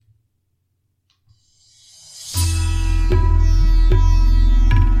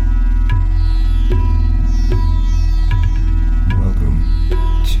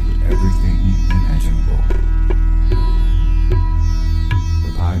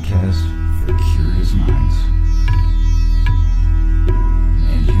podcast for curious minds.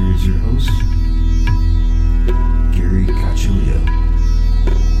 And here is your host, Gary Cacciolillo.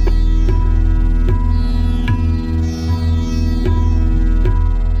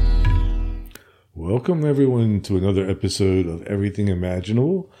 Welcome everyone to another episode of Everything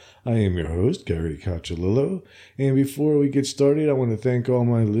Imaginable. I am your host, Gary Cacciolillo. And before we get started, I want to thank all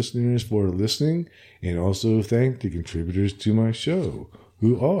my listeners for listening and also thank the contributors to my show,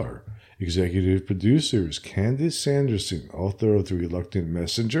 who are executive producers Candace Sanderson, author of The Reluctant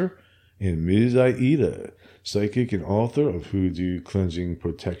Messenger, and Ms. Aida, psychic and author of Hoodoo Cleansing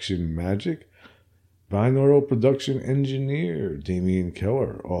Protection Magic. Binaural production engineer Damian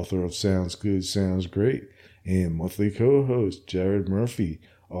Keller, author of Sounds Good, Sounds Great, and monthly co-host Jared Murphy,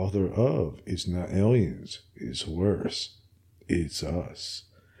 author of It's Not Aliens, It's Worse, It's Us.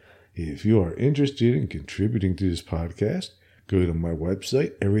 If you are interested in contributing to this podcast, go to my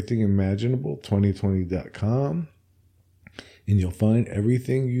website, everythingimaginable2020.com, and you'll find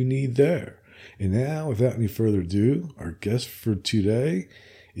everything you need there. And now, without any further ado, our guest for today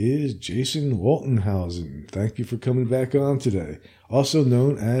is Jason Waltenhausen. Thank you for coming back on today. Also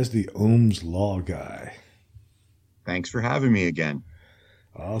known as the Ohm's Law guy. Thanks for having me again.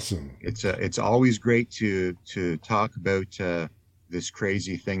 Awesome. It's always great to talk about this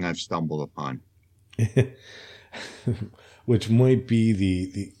crazy thing I've stumbled upon. Which might be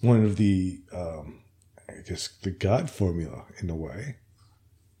the one of the I guess the God formula in a way.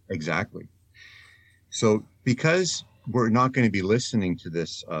 Exactly. So because we're not going to be listening to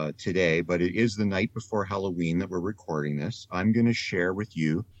this today, but it is the night before Halloween that we're recording this, I'm going to share with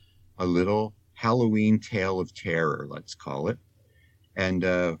you a little Halloween tale of terror, let's call it. And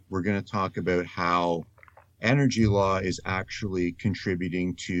we're going to talk about how energy law is actually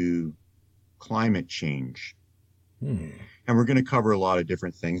contributing to climate change. And we're going to cover a lot of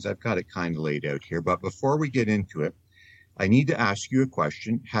different things. I've got it kind of laid out here. But before we get into it, I need to ask you a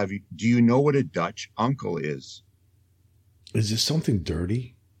question. Do you know what a Dutch uncle is? Is this something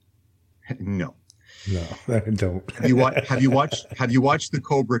dirty? No, I don't. Have you watched the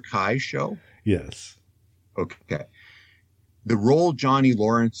Cobra Kai show? Yes. Okay. The role Johnny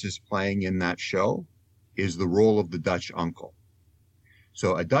Lawrence is playing in that show is the role of the Dutch uncle.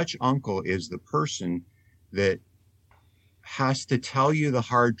 So a Dutch uncle is the person that has to tell you the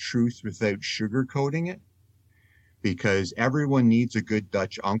hard truth without sugarcoating it, because everyone needs a good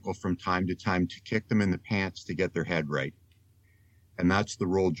Dutch uncle from time to time to kick them in the pants to get their head right. And that's the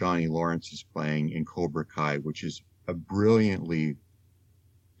role Johnny Lawrence is playing in Cobra Kai, which is a brilliantly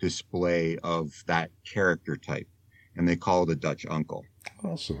display of that character type. And they call it a Dutch uncle.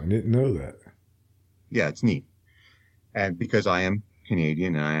 Awesome. I didn't know that. Yeah, it's neat. And because I am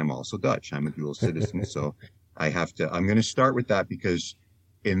Canadian and I am also Dutch, I'm a dual citizen. So I'm going to start with that because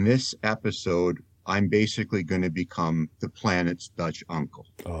in this episode, I'm basically going to become the planet's Dutch uncle.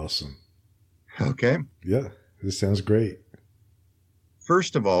 Awesome. Okay. Yeah, this sounds great.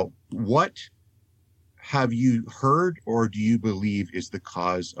 First of all, what have you heard or do you believe is the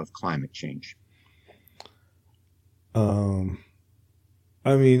cause of climate change?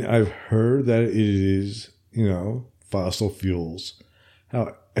 I mean, I've heard that it is, fossil fuels.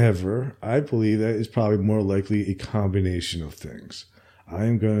 However, I believe that it's probably more likely a combination of things.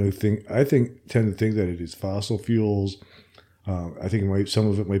 tend to think that it is fossil fuels. I think some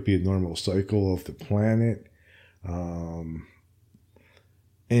of it might be a normal cycle of the planet.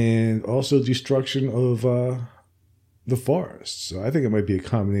 And also destruction of the forests. So I think it might be a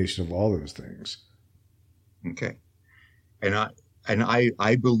combination of all those things. Okay. And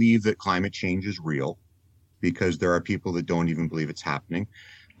I believe that climate change is real because there are people that don't even believe it's happening.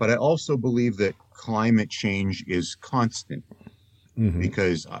 But I also believe that climate change is constant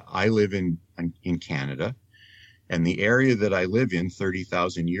because I live in Canada, and the area that I live in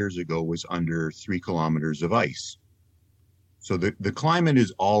 30,000 years ago was under 3 kilometers of ice. So the climate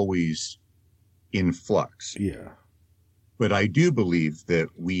is always in flux. Yeah. But I do believe that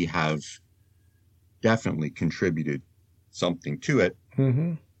we have definitely contributed something to it.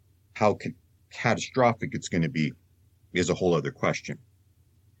 Mm-hmm. How catastrophic it's going to be is a whole other question.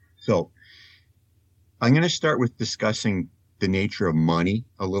 So I'm going to start with discussing the nature of money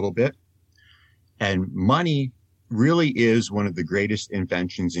a little bit. And money really is one of the greatest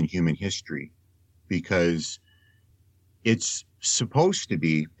inventions in human history because it's supposed to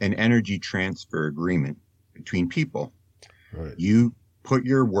be an energy transfer agreement between people. Right. You put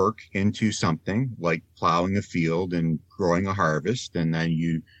your work into something like plowing a field and growing a harvest, and then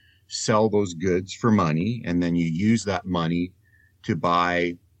you sell those goods for money, and then you use that money to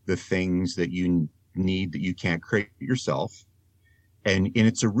buy the things that you need that you can't create yourself. And in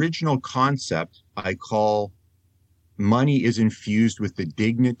its original concept, I call money is infused with the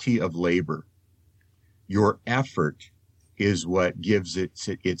dignity of labor. Your effort is what gives it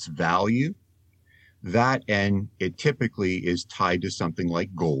its value. That, and it typically is tied to something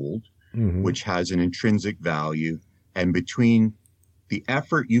like gold, which has an intrinsic value. And between the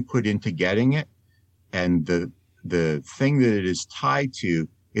effort you put into getting it and the thing that it is tied to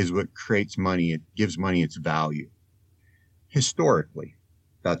is what creates money. It gives money its value. Historically,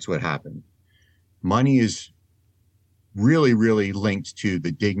 that's what happened. Money is really, really linked to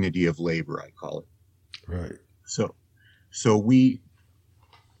the dignity of labor, I call it. Right. So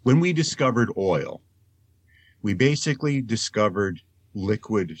when we discovered oil, we basically discovered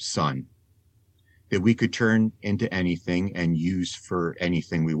liquid sun that we could turn into anything and use for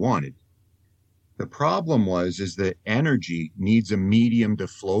anything we wanted. The problem is that energy needs a medium to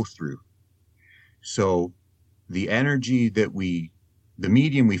flow through. So the energy the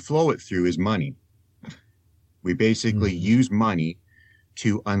medium we flow it through is money. We basically use money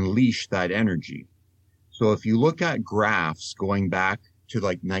to unleash that energy. So if you look at graphs going back to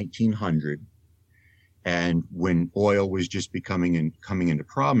like 1900 and when oil was just coming into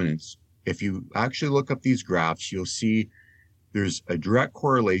prominence, if you actually look up these graphs, you'll see there's a direct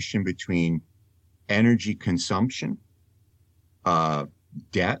correlation between energy consumption,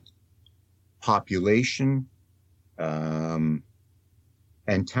 debt, population, and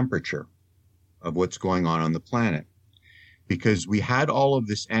temperature of what's going on the planet. Because we had all of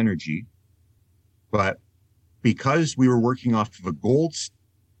this energy, but because we were working off of a gold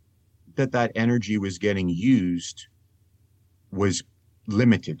that energy was getting used was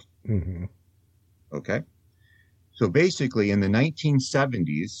limited. Okay. So basically in the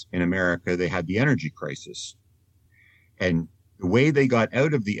 1970s in America, they had the energy crisis. And the way they got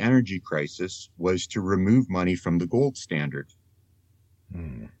out of the energy crisis was to remove money from the gold standard.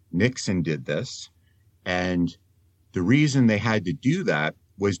 Nixon did this. And the reason they had to do that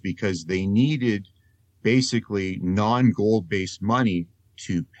was because they needed basically non-gold based money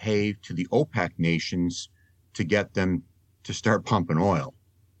to pay to the OPEC nations to get them to start pumping oil.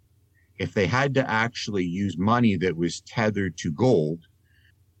 If they had to actually use money that was tethered to gold,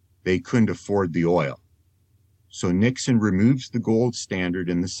 they couldn't afford the oil. So Nixon removes the gold standard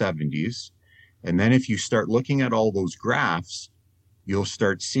in the 70s. And then if you start looking at all those graphs, you'll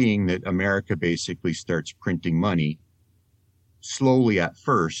start seeing that America basically starts printing money slowly at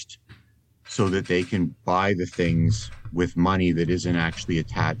first so that they can buy the things with money that isn't actually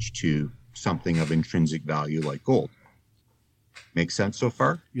attached to something of intrinsic value like gold. Make sense so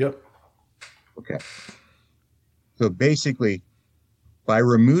far? Yep. Okay. So basically, by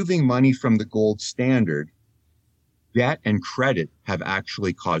removing money from the gold standard, debt and credit have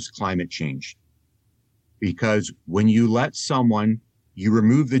actually caused climate change. Because when you let you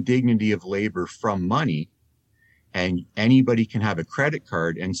remove the dignity of labor from money, and anybody can have a credit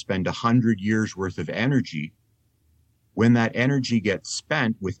card and spend 100 years worth of energy, when that energy gets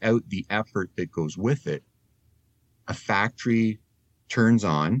spent without the effort that goes with it, a factory turns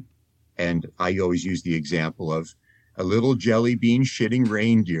on, and I always use the example of a little jelly bean shitting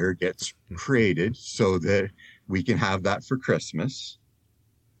reindeer gets created so that we can have that for Christmas,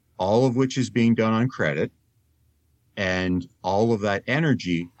 all of which is being done on credit. And all of that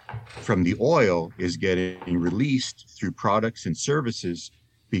energy from the oil is getting released through products and services,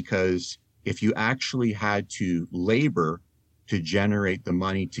 because if you actually had to labor to generate the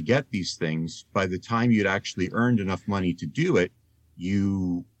money to get these things, by the time you'd actually earned enough money to do it,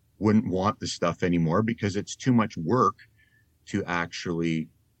 you wouldn't want the stuff anymore because it's too much work to actually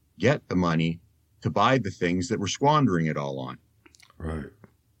get the money to buy the things that we're squandering it all on. Right.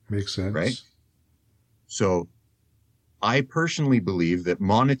 Makes sense. Right. So I personally believe that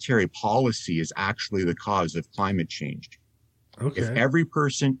monetary policy is actually the cause of climate change. Okay. If every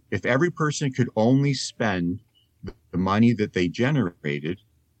person could only spend the money that they generated,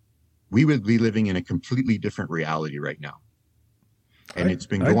 we would be living in a completely different reality right now. And it's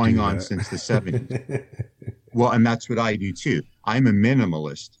been going on since the 70s. Well, and that's what I do too. I'm a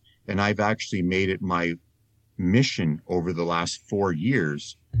minimalist, and I've actually made it my mission over the last 4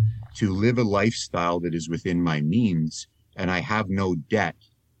 years to live a lifestyle that is within my means, and I have no debt,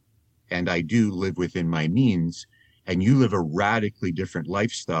 and I do live within my means, and you live a radically different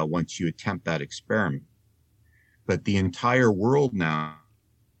lifestyle once you attempt that experiment. But the entire world now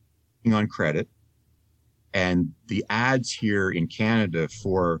on credit, and the ads here in Canada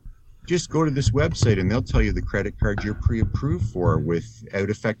for just go to this website and they'll tell you the credit card you're pre-approved for without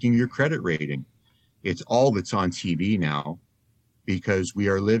affecting your credit rating. It's all that's on TV now, because we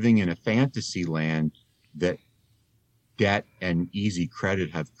are living in a fantasy land that debt and easy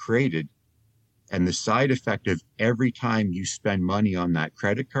credit have created. And the side effect of every time you spend money on that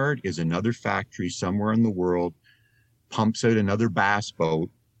credit card is another factory somewhere in the world pumps out another bass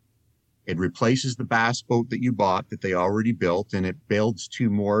boat. It replaces the bass boat that you bought that they already built, and it builds two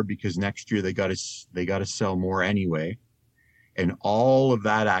more because next year they got to sell more anyway. And all of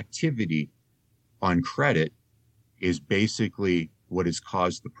that activity on credit is basically what has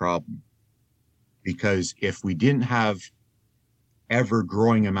caused the problem. Because if we didn't have ever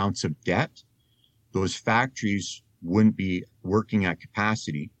growing amounts of debt, those factories wouldn't be working at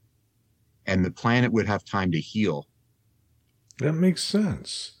capacity and the planet would have time to heal. That makes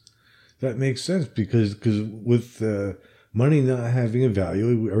sense. That makes sense because with money not having a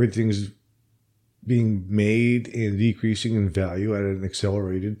value, everything's being made and decreasing in value at an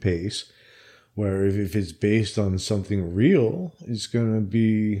accelerated pace. Where if it's based on something real, it's going to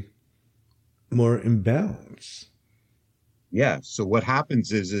be more imbalance. Yeah. So what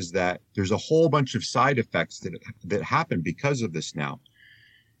happens is that there's a whole bunch of side effects that happen because of this now.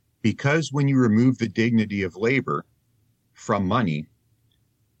 Because when you remove the dignity of labor from money,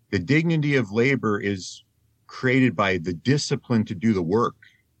 the dignity of labor is created by the discipline to do the work.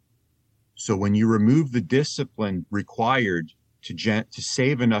 So when you remove the discipline required to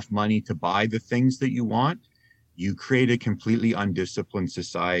save enough money to buy the things that you want, you create a completely undisciplined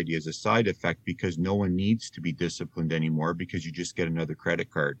society as a side effect because no one needs to be disciplined anymore because you just get another credit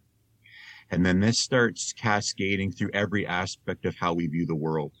card. And then this starts cascading through every aspect of how we view the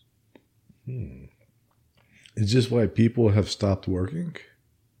world. Is this why people have stopped working?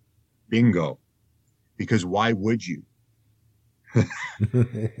 Bingo. Because why would you?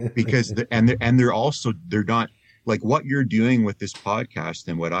 Because they're not like what you're doing with this podcast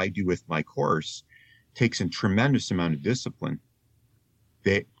and what I do with my course takes a tremendous amount of discipline.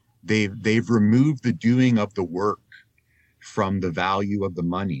 They've removed the doing of the work from the value of the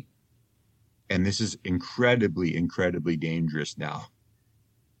money. And this is incredibly, incredibly dangerous now,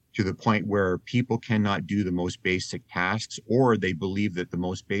 to the point where people cannot do the most basic tasks, or they believe that the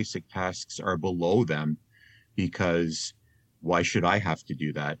most basic tasks are below them because why should I have to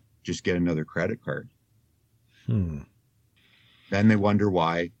do that? Just get another credit card. Then they wonder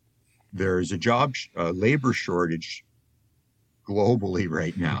why there's a labor shortage globally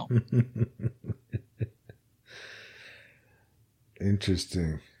right now.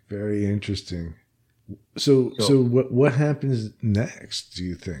 Interesting. Very interesting. So what happens next, do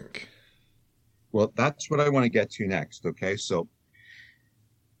you think? Well, that's what I want to get to next. Okay. So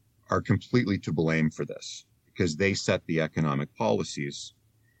are completely to blame for this because they set the economic policies.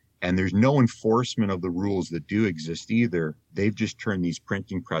 And there's no enforcement of the rules that do exist either. They've just turned these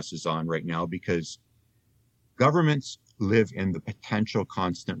printing presses on right now because governments live in the potential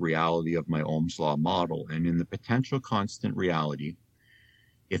constant reality of my Ohm's law model. And in the potential constant reality,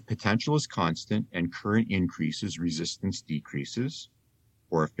 if potential is constant and current increases, resistance decreases,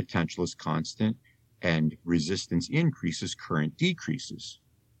 or if potential is constant and resistance increases, current decreases.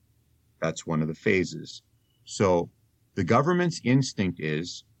 That's one of the phases. So the government's instinct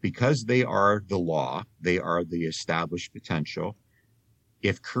is, because they are the law, they are the established potential.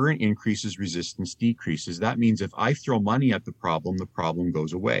 If current increases, resistance decreases, that means if I throw money at the problem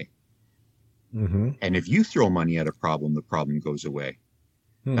goes away. And if you throw money at a problem, the problem goes away.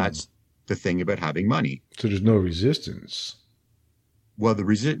 That's the thing about having money. So there's no resistance. Well,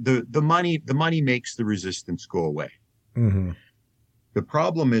 the money makes the resistance go away. The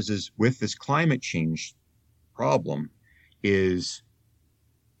problem is with this climate change problem is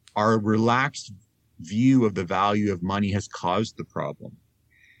our relaxed view of the value of money has caused the problem.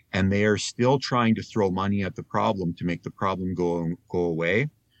 And they are still trying to throw money at the problem to make the problem go away.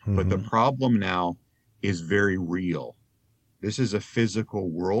 But the problem now is very real. This is a physical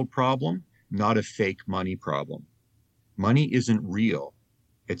world problem, not a fake money problem. Money isn't real.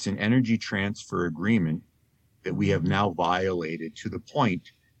 It's an energy transfer agreement that we have now violated to the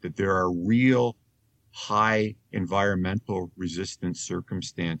point that there are real high environmental resistance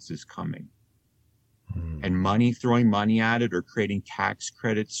circumstances coming. And throwing money at it or creating tax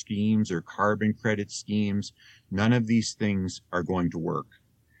credit schemes or carbon credit schemes, none of these things are going to work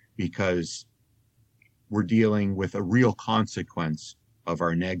because we're dealing with a real consequence of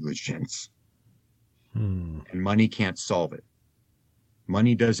our negligence. And money can't solve it.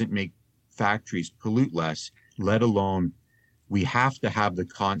 Money doesn't make factories pollute less, let alone we have to have the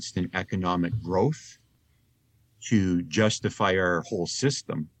constant economic growth to justify our whole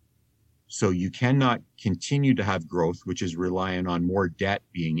system. So you cannot continue to have growth, which is reliant on more debt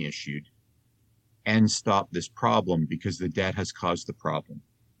being issued, and stop this problem because the debt has caused the problem.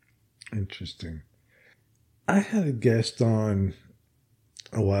 Interesting. I had a guest on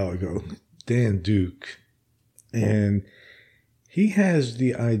a while ago, Dan Duke, and he has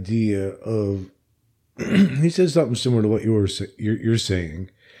the idea of, he says something similar to what you're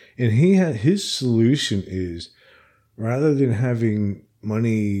saying, and his solution is, rather than having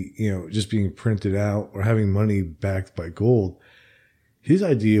money, just being printed out or having money backed by gold, his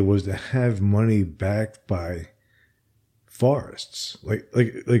idea was to have money backed by forests, like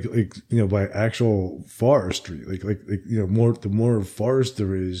by actual forestry, the more forest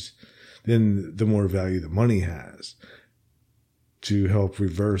there is, then the more value the money has, to help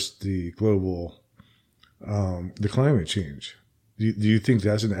reverse the global the climate change. Do you think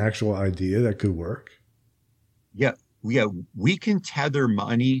that's an actual idea that could work? Yeah, we can tether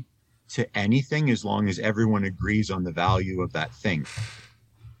money to anything as long as everyone agrees on the value of that thing,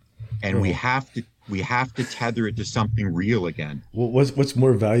 and we have to tether it to something real again. Well, what's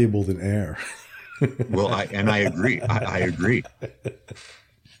more valuable than air? Well, I agree. I agree.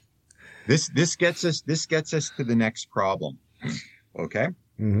 This gets us to the next problem. Okay.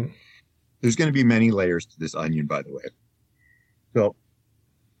 Mm-hmm. There's going to be many layers to this onion, by the way. So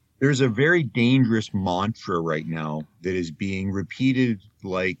there's a very dangerous mantra right now that is being repeated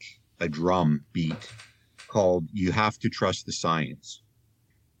like a drum beat, called "you have to trust the science."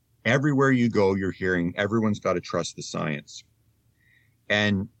 Everywhere you go, you're hearing everyone's got to trust the science.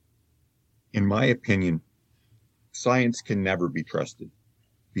 And in my opinion, science can never be trusted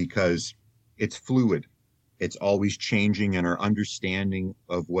because it's fluid. It's always changing, and our understanding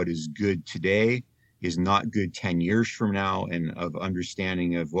of what is good today is not good 10 years from now, and of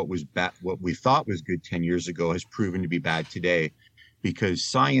understanding of what was bad, what we thought was good 10 years ago has proven to be bad today, because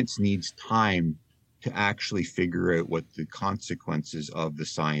science needs time to actually figure out what the consequences of the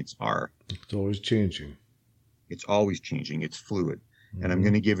science are. It's always changing. It's always changing. It's fluid. Mm-hmm. And I'm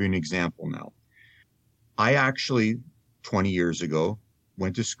going to give you an example now. I actually, 20 years ago,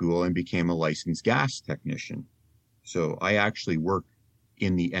 went to school and became a licensed gas technician. So I actually worked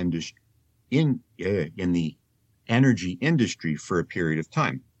in the industry, in the energy industry for a period of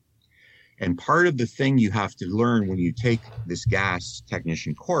time. And part of the thing you have to learn when you take this gas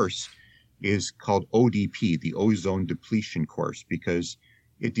technician course is called ODP, the ozone depletion course, because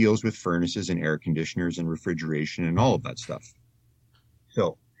it deals with furnaces and air conditioners and refrigeration and all of that stuff.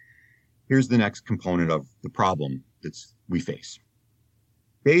 So here's the next component of the problem that we face.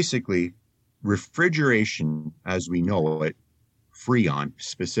 Basically, refrigeration, as we know it, Freon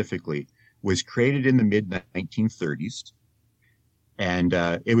specifically, was created in the mid-1930s, and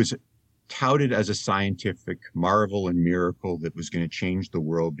it was touted as a scientific marvel and miracle that was going to change the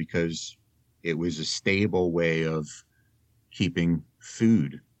world because it was a stable way of keeping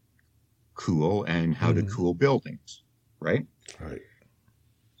food cool and how to cool buildings, right? Right.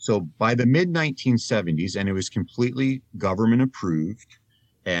 So by the mid-1970s, and it was completely government approved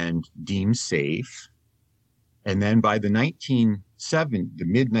and deemed safe. And then by the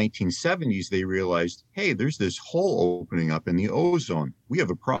mid-1970s, they realized, hey, there's this hole opening up in the ozone. We have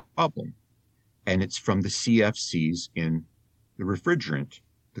a problem. And it's from the CFCs in the refrigerant,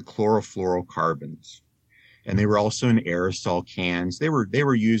 the chlorofluorocarbons. And they were also in aerosol cans. They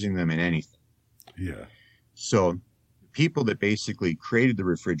were using them in anything. Yeah. So people that basically created the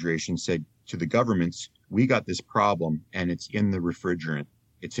refrigeration said to the governments, we got this problem and it's in the refrigerant.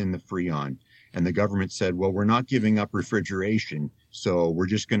 It's in the Freon. And the government said, well, we're not giving up refrigeration, so we're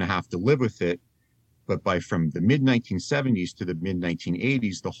just going to have to live with it. But from the mid-1970s to the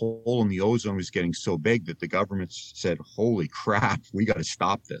mid-1980s, the hole in the ozone was getting so big that the government said, holy crap, we got to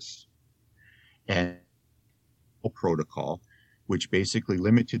stop this. And a protocol, which basically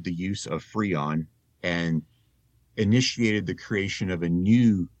limited the use of Freon and initiated the creation of a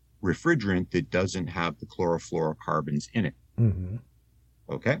new refrigerant that doesn't have the chlorofluorocarbons in it. Mm-hmm.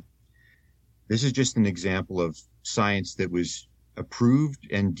 Okay. This is just an example of science that was approved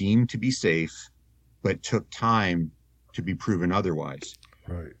and deemed to be safe, but took time to be proven otherwise.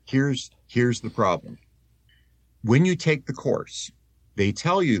 Right. Here's the problem. When you take the course, they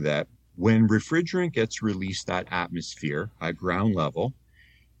tell you that when refrigerant gets released at atmosphere, at ground level,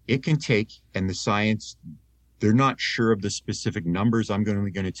 it can take, and the science, they're not sure of the specific numbers. I'm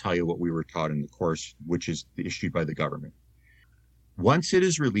only going to tell you what we were taught in the course, which is issued by the government. Once it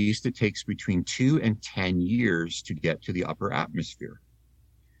is released, it takes between 2 and 10 years to get to the upper atmosphere.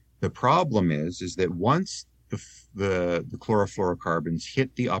 The problem is that once the chlorofluorocarbons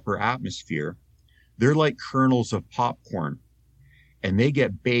hit the upper atmosphere, they're like kernels of popcorn, and they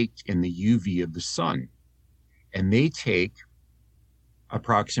get baked in the UV of the sun. And they take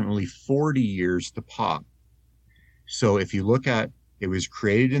approximately 40 years to pop. So if you look at, it was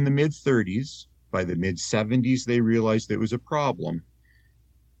created in the mid-30s, By the mid 70s, they realized it was a problem.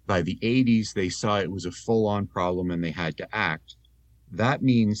 By the 80s, they saw it was a full-on problem and they had to act. That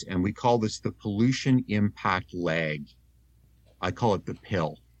means, and we call this the pollution impact lag. I call it the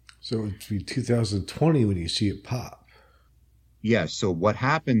PIL. So it'd be 2020 when you see it pop. Yes. So what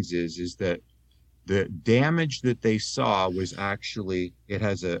happens is that the damage that they saw was actually, it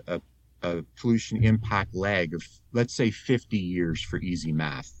has a pollution impact lag of, let's say, 50 years for easy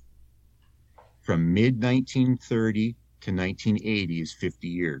math. From mid 1930 to 1980 is 50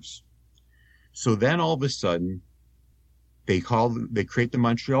 years. So then all of a sudden, they create the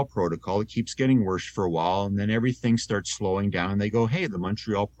Montreal Protocol. It keeps getting worse for a while, and then everything starts slowing down. They go, hey, the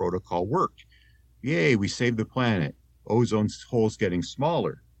Montreal Protocol worked. Yay, we saved the planet. Ozone hole's getting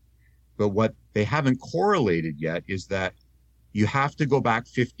smaller. But what they haven't correlated yet is that you have to go back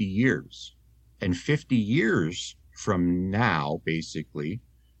 50 years. And 50 years from now, basically,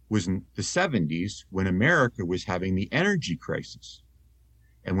 was in the 70s when America was having the energy crisis.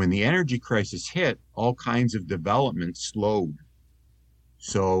 And when the energy crisis hit, all kinds of development slowed.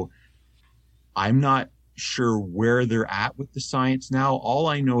 So I'm not sure where they're at with the science now. All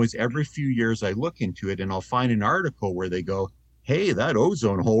I know is every few years I look into it and I'll find an article where they go, hey, that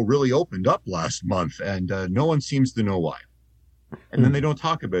ozone hole really opened up last month and no one seems to know why. And then they don't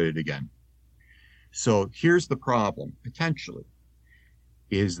talk about it again. So here's the problem, potentially,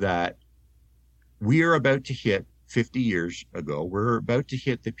 is that we are about to hit 50 years ago, we're about to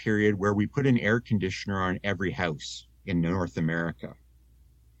hit the period where we put an air conditioner on every house in North America.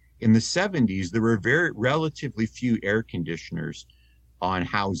 In the 70s, there were relatively few air conditioners on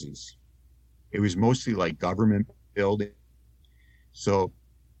houses. It was mostly like government buildings. So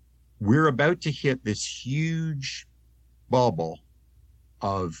we're about to hit this huge bubble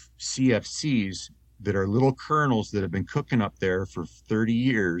of CFCs that are little kernels that have been cooking up there for 30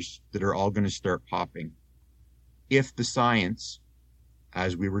 years that are all going to start popping. If the science,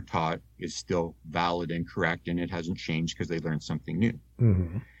 as we were taught, is still valid and correct, and it hasn't changed because they learned something new.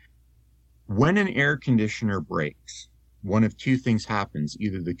 Mm-hmm. When an air conditioner breaks, one of two things happens.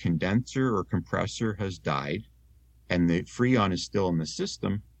 Either the condenser or compressor has died and the Freon is still in the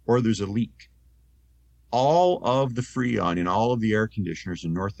system, or there's a leak. All of the Freon in all of the air conditioners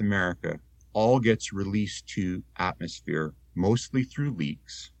in North America all gets released to atmosphere, mostly through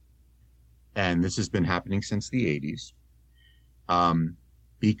leaks. And this has been happening since the 80s.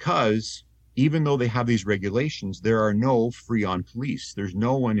 Because even though they have these regulations, there are no Freon police. There's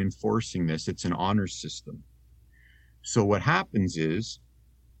no one enforcing this. It's an honor system. So what happens is,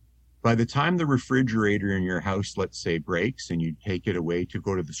 by the time the refrigerator in your house, let's say, breaks and you take it away to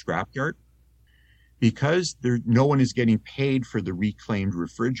go to the scrapyard, because no one is getting paid for the reclaimed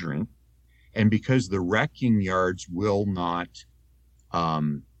refrigerant, and because the wrecking yards will not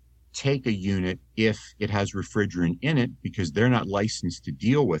take a unit if it has refrigerant in it, because they're not licensed to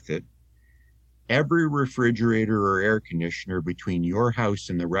deal with it, every refrigerator or air conditioner between your house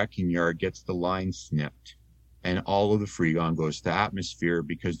and the wrecking yard gets the line snipped, and all of the Freon goes to atmosphere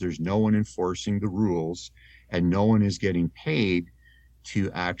because there's no one enforcing the rules and no one is getting paid to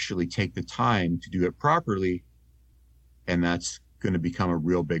actually take the time to do it properly. And that's going to become a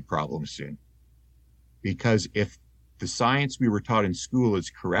real big problem soon. Because if the science we were taught in school is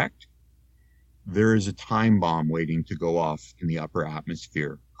correct, there is a time bomb waiting to go off in the upper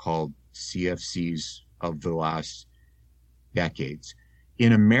atmosphere called CFCs of the last decades.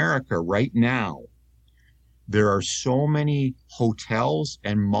 In America right now, there are so many hotels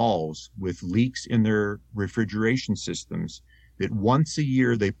and malls with leaks in their refrigeration systems that once a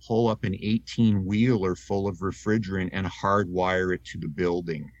year they pull up an 18-wheeler full of refrigerant and hardwire it to the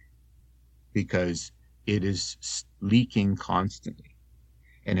building because it is leaking constantly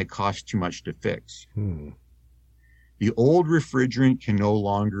and it costs too much to fix. The old refrigerant can no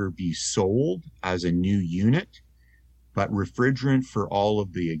longer be sold as a new unit, but refrigerant for all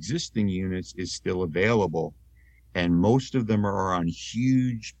of the existing units is still available. And most of them are on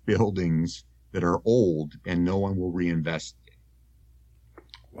huge buildings that are old and no one will reinvest in.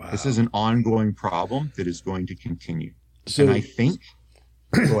 Wow. This is an ongoing problem that is going to continue. So, and I think,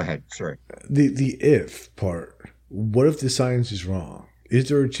 go ahead, sorry. The if part, what if the science is wrong? Is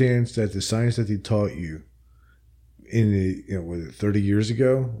there a chance that the science that they taught you was it 30 years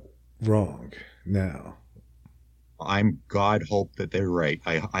ago, wrong now? God hope that they're right.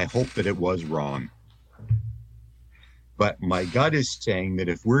 I hope that it was wrong. But my gut is saying that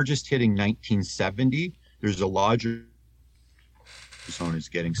if we're just hitting 1970, there's a logic. The zone is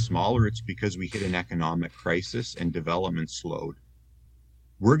getting smaller. It's because we hit an economic crisis and development slowed.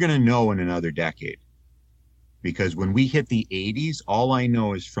 We're going to know in another decade. Because when we hit the 80s, all I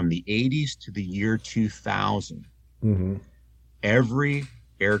know is from the 80s to the year 2000, Mm-hmm. every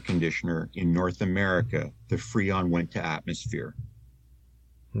air conditioner in North America, the Freon went to atmosphere.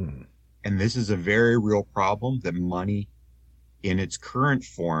 Hmm. And this is a very real problem that money in its current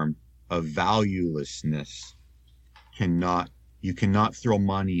form of valuelessness you cannot throw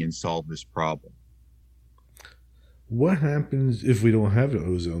money and solve this problem. What happens if we don't have an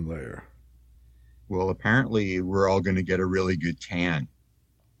ozone layer? Well, apparently we're all going to get a really good tan.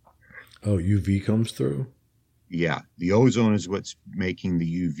 Oh, UV comes through? Yeah, the ozone is what's making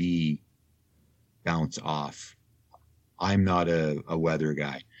the UV bounce off. I'm not a weather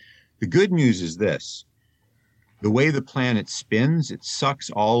guy. The good news is this. The way the planet spins, it sucks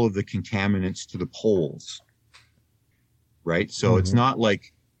all of the contaminants to the poles, right? So it's not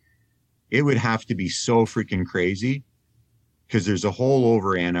like it would have to be so freaking crazy because there's a hole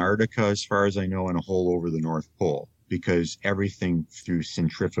over Antarctica, as far as I know, and a hole over the North Pole because everything through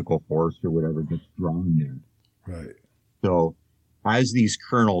centrifugal force or whatever gets drawn there. Right. So as these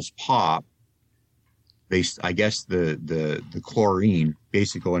kernels pop, I guess the chlorine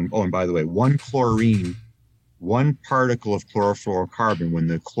basically, and by the way, one particle of chlorofluorocarbon, when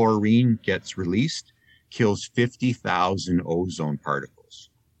the chlorine gets released, kills 50,000 ozone particles.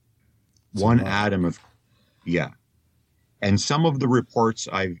 That's One a lot. atom of, yeah. And some of the reports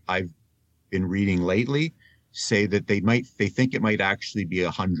I've been reading lately say that they think it might actually be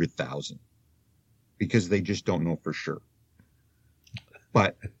 100,000 because they just don't know for sure.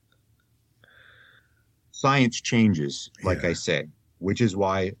 But science changes, like Yeah. I say, which is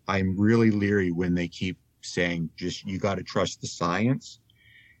why I'm really leery when they keep saying, just, you got to trust the science,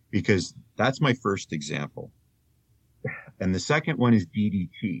 because that's my first example. And the second one is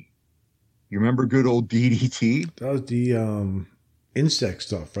DDT. You remember good old DDT? That was the insect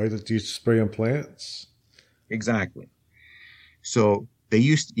stuff, right? That you used to spray on plants? Exactly. So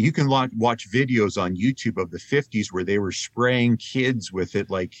you can watch videos on YouTube of the 50s where they were spraying kids with it,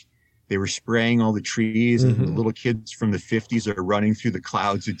 like they were spraying all the trees, and the little kids from the 50s are running through the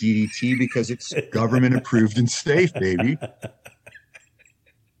clouds of DDT because it's government approved and safe, baby.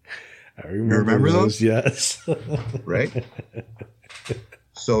 I remember those? Yes. Right?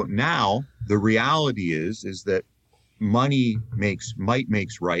 So now the reality is that money might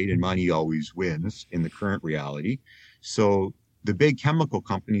makes right, and money always wins in the current reality. So the big chemical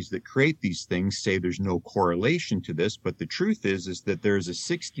companies that create these things say there's no correlation to this, but the truth is that there's a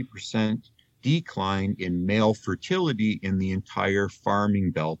 60% decline in male fertility in the entire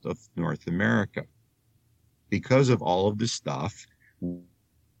farming belt of North America because of all of this stuff,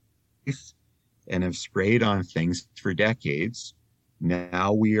 and have sprayed on things for decades.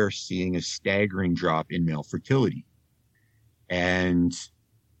 Now we are seeing a staggering drop in male fertility. And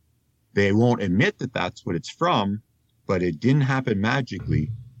they won't admit that that's what it's from, but it didn't happen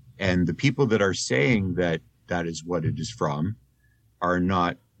magically. And the people that are saying that that is what it is from are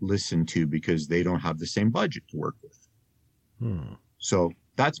not listened to because they don't have the same budget to work with. So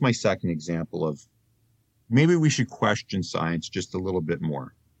that's my second example of maybe we should question science just a little bit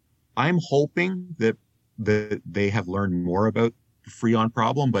more. I'm hoping that they have learned more about the Freon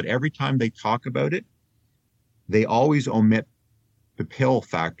problem, but every time they talk about it, they always omit the pill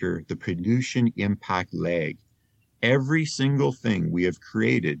factor, the pollution impact lag. Every single thing we have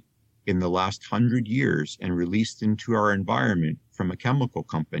created in the last 100 years and released into our environment from a chemical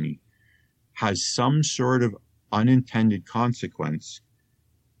company has some sort of unintended consequence.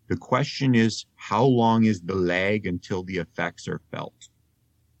 The question is, how long is the lag until the effects are felt?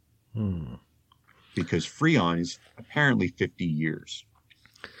 Because Freon is apparently 50 years.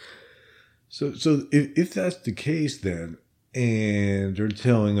 So if that's the case then, and they're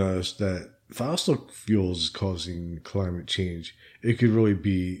telling us that fossil fuels is causing climate change, it could really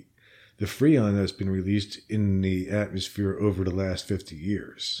be the Freon that's been released in the atmosphere over the last 50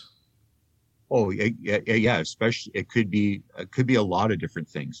 years. Oh, yeah, especially it could be a lot of different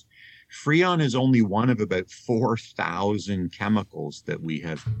things. Freon is only one of about 4,000 chemicals that we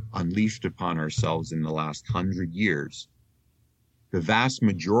have unleashed upon ourselves in the last 100 years, the vast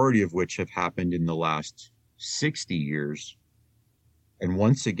majority of which have happened in the last 60 years. And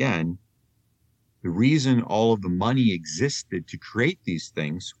once again, the reason all of the money existed to create these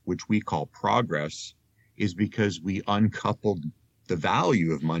things, which we call progress, is because we uncoupled the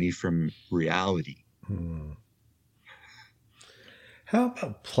value of money from reality. How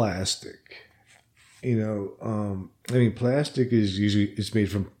about plastic? Plastic is it's made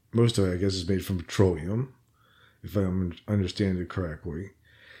from, most of it, I guess, is made from petroleum, if I'm understanding it correctly.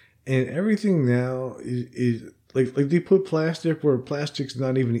 And everything now is like they put plastic where plastic's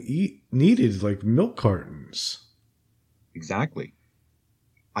not even needed, like milk cartons. Exactly.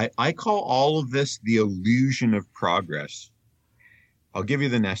 I call all of this the illusion of progress. I'll give you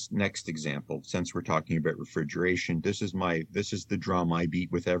the next example. Since we're talking about refrigeration, this is the drum I beat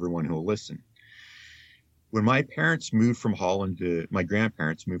with everyone who'll listen. When my grandparents moved from Holland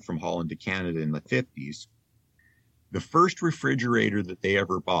to Canada in the 50s, the first refrigerator that they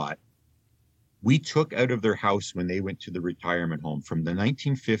ever bought, we took out of their house when they went to the retirement home. From the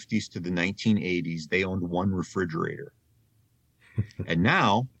 1950s to the 1980s, they owned one refrigerator. And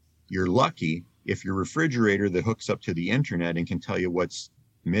now you're lucky if your refrigerator that hooks up to the internet and can tell you what's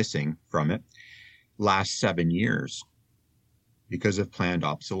missing from it lasts 7 years because of planned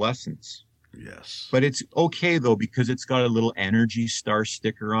obsolescence. Yes. But it's okay though, because it's got a little Energy Star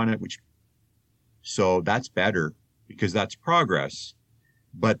sticker on it, so that's better because that's progress.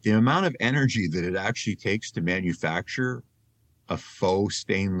 But the amount of energy that it actually takes to manufacture a faux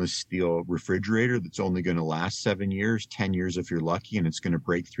stainless steel refrigerator that's only going to last 7 years, 10 years if you're lucky, and it's going to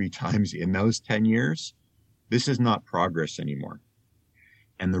break 3 times in those 10 years, this is not progress anymore.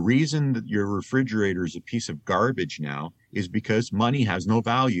 And the reason that your refrigerator is a piece of garbage now is because money has no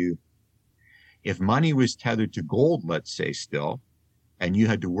value. If money was tethered to gold, let's say still, and you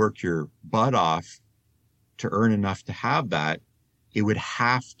had to work your butt off to earn enough to have that, it would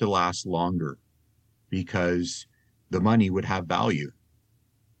have to last longer because the money would have value.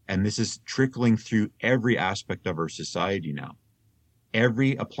 And this is trickling through every aspect of our society now.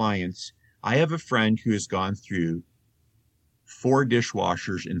 Every appliance. I have a friend who has gone through 4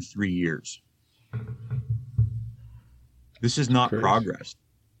 dishwashers in 3 years. This is not progress.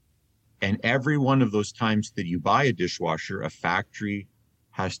 And every one of those times that you buy a dishwasher, a factory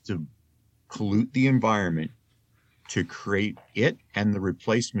has to pollute the environment to create it and the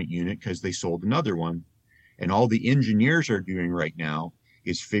replacement unit because they sold another one. And all the engineers are doing right now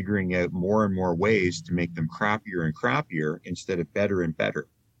is figuring out more and more ways to make them crappier and crappier instead of better and better,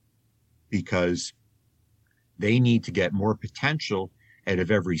 because they need to get more potential out of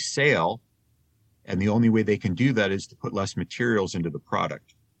every sale. And the only way they can do that is to put less materials into the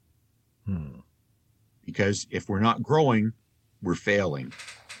product. Because if we're not growing, we're failing.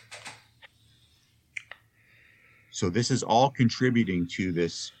 So this is all contributing to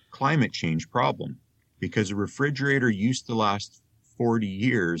this climate change problem, because a refrigerator used to last 40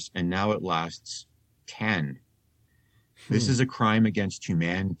 years and now it lasts 10. This is a crime against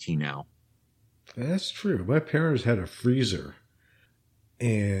humanity now. That's true. My parents had a freezer,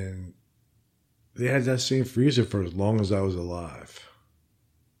 and they had that same freezer for as long as I was alive.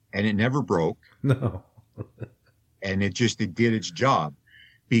 And it never broke. No. And it did its job,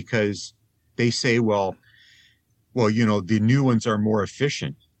 because they say, well, the new ones are more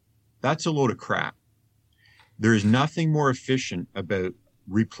efficient. That's a load of crap. There is nothing more efficient about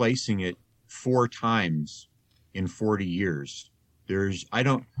replacing it 4 times in 40 years. For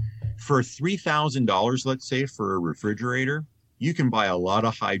 $3,000, let's say, for a refrigerator, you can buy a lot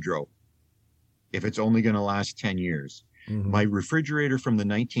of hydro if it's only going to last 10 years. Mm-hmm. My refrigerator from the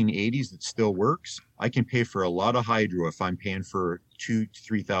 1980s that still works, I can pay for a lot of hydro if I'm paying for $2,000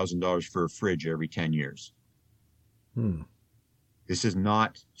 to $3,000 for a fridge every 10 years. This is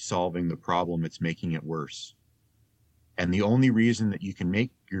not solving the problem. It's making it worse. And the only reason that you can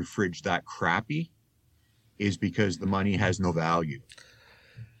make your fridge that crappy is because the money has no value.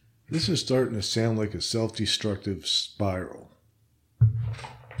 This is starting to sound like a self-destructive spiral.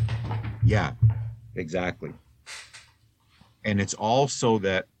 Yeah, exactly. And it's also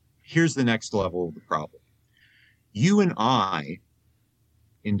that here's the next level of the problem. You and I,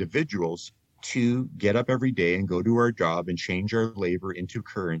 individuals, to get up every day and go to our job and change our labor into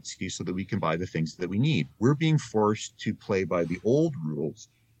currency so that we can buy the things that we need. We're being forced to play by the old rules,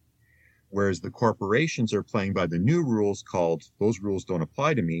 whereas the corporations are playing by the new rules called, those rules don't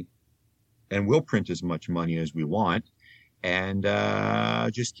apply to me, and we'll print as much money as we want and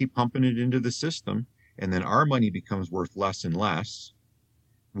just keep pumping it into the system. And then our money becomes worth less and less,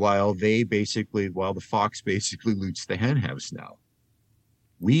 while the fox basically loots the hen house now.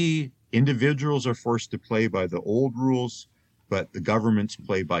 We individuals are forced to play by the old rules, but the governments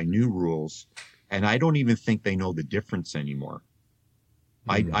play by new rules. And I don't even think they know the difference anymore.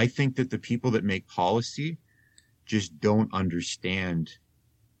 I think that the people that make policy just don't understand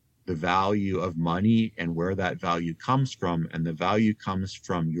the value of money and where that value comes from. And the value comes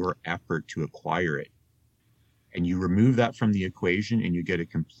from your effort to acquire it. And you remove that from the equation and you get a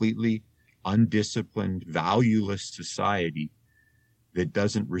completely undisciplined, valueless society that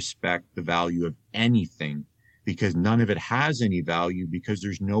doesn't respect the value of anything, because none of it has any value, because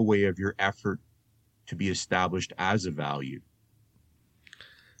there's no way of your effort to be established as a value.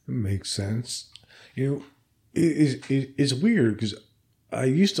 It makes sense. It's weird because I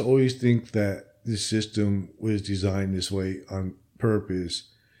used to always think that the system was designed this way on purpose,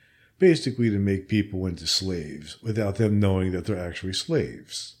 basically to make people into slaves without them knowing that they're actually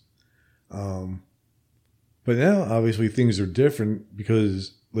slaves. But now, obviously, things are different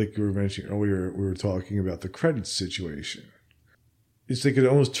because, like you were mentioning earlier, we were talking about the credits situation. It's like it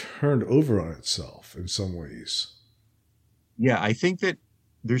almost turned over on itself in some ways. Yeah, I think that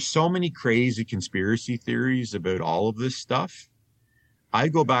there's so many crazy conspiracy theories about all of this stuff. I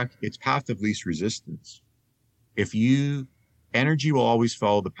go back, it's path of least resistance. Energy will always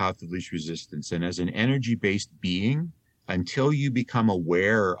follow the path of least resistance. And as an energy-based being, until you become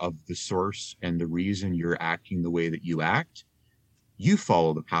aware of the source and the reason you're acting the way that you act, you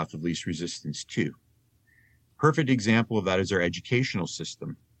follow the path of least resistance too. Perfect example of that is our educational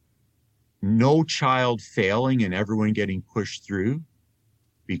system. No child failing and everyone getting pushed through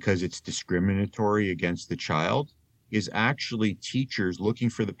because it's discriminatory against the child is actually teachers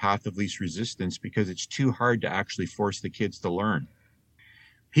looking for the path of least resistance because it's too hard to actually force the kids to learn.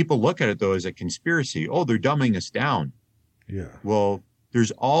 People look at it, though, as a conspiracy. Oh, they're dumbing us down. Yeah. Well,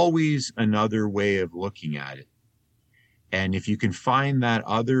 there's always another way of looking at it. And if you can find that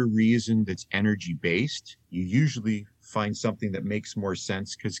other reason that's energy-based, you usually find something that makes more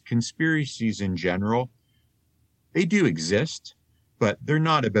sense, because conspiracies in general, they do exist, but they're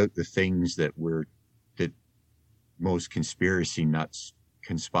not about the things that most conspiracy nuts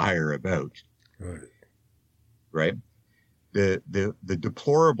conspire about. Right? The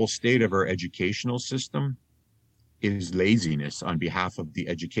deplorable state of our educational system is laziness on behalf of the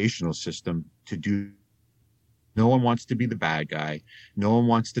educational system to do. No one wants to be the bad guy. No one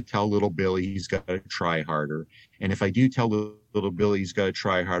wants to tell little Billy he's got to try harder. And if I do tell little Billy he's got to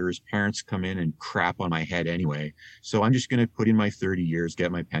try harder, his parents come in and crap on my head anyway. So I'm just going to put in my 30 years,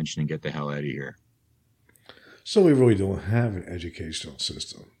 get my pension, and get the hell out of here. So we really don't have an educational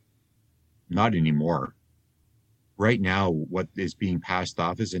system. Not anymore. Right now, what is being passed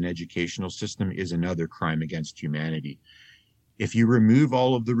off as an educational system is another crime against humanity. If you remove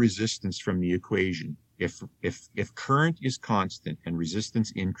all of the resistance from the equation, if current is constant and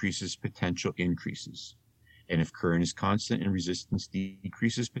resistance increases, potential increases. And if current is constant and resistance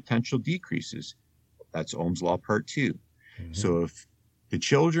decreases, potential decreases. That's Ohm's law part 2. Mm-hmm. So if the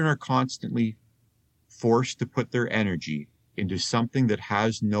children are constantly forced to put their energy into something that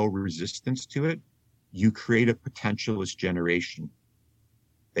has no resistance to it, you create a potentialist generation.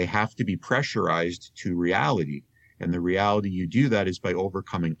 They have to be pressurized to reality. And the reality you do that is by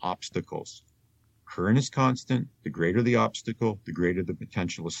overcoming obstacles. Current is constant. The greater the obstacle, the greater the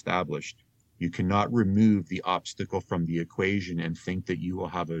potential established. You cannot remove the obstacle from the equation and think that you will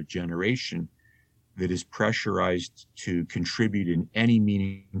have a generation that is pressurized to contribute in any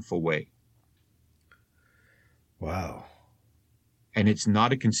meaningful way. Wow. And it's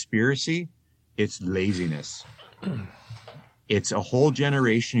not a conspiracy. It's laziness. It's a whole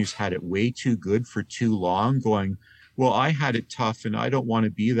generation who's had it way too good for too long, going, well, I had it tough and I don't want to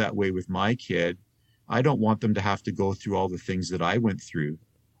be that way with my kid. I don't want them to have to go through all the things that I went through.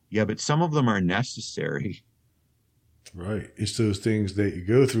 Yeah, but some of them are necessary. Right. It's those things that you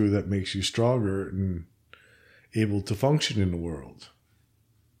go through that makes you stronger and able to function in the world.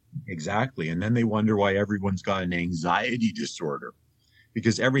 Exactly. And then they wonder why everyone's got an anxiety disorder,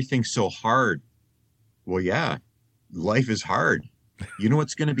 because everything's so hard. Well, yeah, life is hard. You know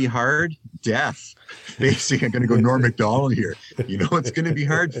what's going to be hard? Death. Basically, I'm going to go Norm Macdonald here. You know what's going to be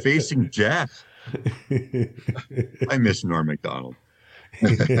hard? Facing death. I miss Norm Macdonald.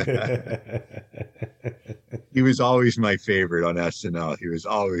 He was always my favorite on SNL. He was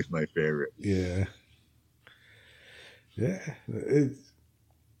always my favorite. Yeah. Yeah.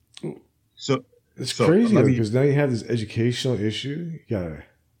 It's crazy because now you have this educational issue. You got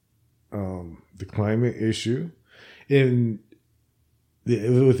the climate issue. And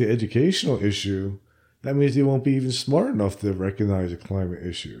with the educational issue, that means they won't be even smart enough to recognize a climate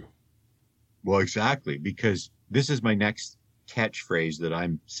issue. Well, exactly, because this is my next catchphrase that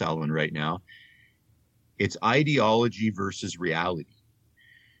I'm selling right now. It's ideology versus reality.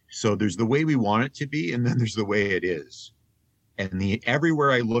 So there's the way we want it to be, and then there's the way it is. And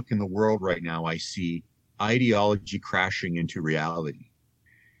everywhere I look in the world right now, I see ideology crashing into reality.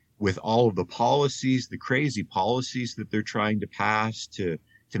 With all of the policies, the crazy policies that they're trying to pass to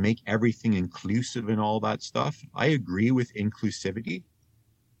make everything inclusive and all that stuff, I agree with inclusivity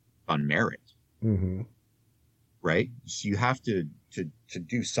on merit. Mm-hmm. Right? So you have to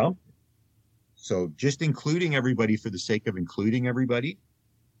do something. So just including everybody for the sake of including everybody,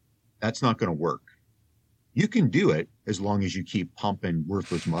 that's not going to work. You can do it as long as you keep pumping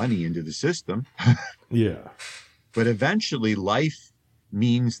worthless money into the system. Yeah. But eventually life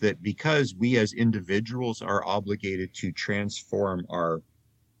means that because we as individuals are obligated to transform our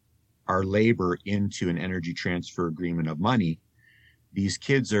labor into an energy transfer agreement of money, these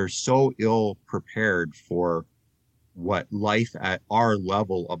kids are so ill prepared for what life at our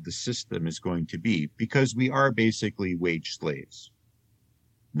level of the system is going to be, because we are basically wage slaves.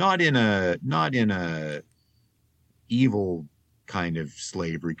 Not in a evil kind of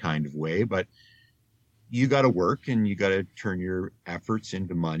slavery kind of way, but you got to work and you got to turn your efforts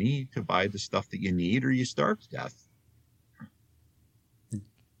into money to buy the stuff that you need, or you starve to death.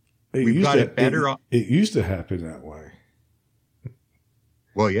 We've got it better. It used to happen that way.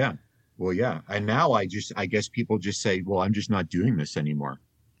 Well, yeah. And now I guess people just say, well, I'm just not doing this anymore.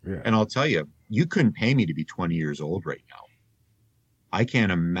 Yeah. And I'll tell you, you couldn't pay me to be 20 years old right now. I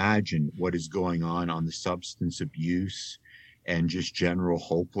can't imagine what is going on the substance abuse and just general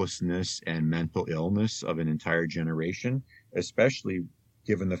hopelessness and mental illness of an entire generation, especially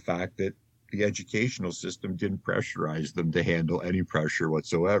given the fact that the educational system didn't pressurize them to handle any pressure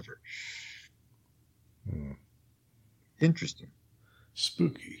whatsoever. Interesting.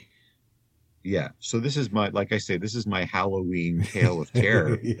 Spooky. Yeah. So this is like I say, this is my Halloween tale of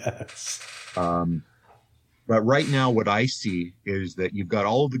terror. Yes. But right now, what I see is that you've got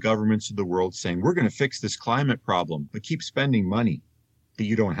all of the governments of the world saying, we're going to fix this climate problem, but keep spending money that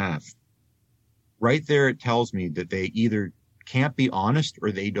you don't have. Right there, it tells me that they either can't be honest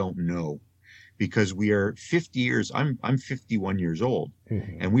or they don't know, because we are 50 years, I'm 51 years old,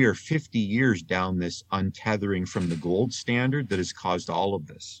 and we are 50 years down this untethering from the gold standard that has caused all of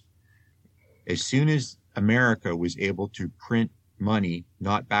this. As soon as America was able to print money,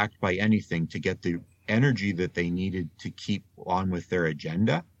 not backed by anything, to get the energy that they needed to keep on with their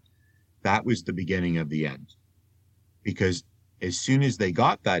agenda, that was the beginning of the end. Because as soon as they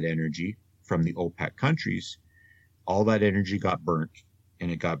got that energy from the OPEC countries, all that energy got burnt, and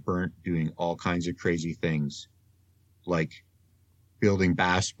it got burnt doing all kinds of crazy things, like building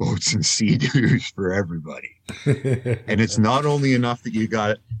bass boats and sea-doos for everybody. And it's not only enough that you've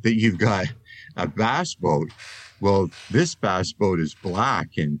got a bass boat. Well, this bass boat is black,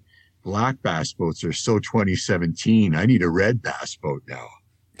 and black bass boats are so 2017. I need a red bass boat now.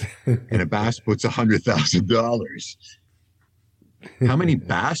 And a bass boat's $100,000. How many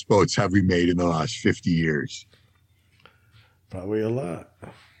bass boats have we made in the last 50 years? Probably a lot.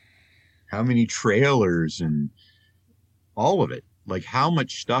 How many trailers and all of it? Like, how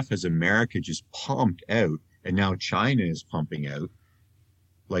much stuff has America just pumped out, and now China is pumping out?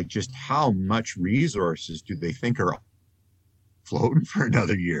 Like, just how much resources do they think are floating for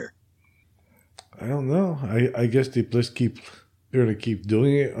another year? I don't know. I guess they're going to keep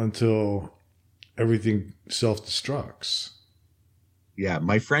doing it until everything self-destructs. Yeah,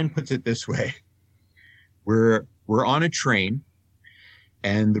 my friend puts it this way. We're on a train,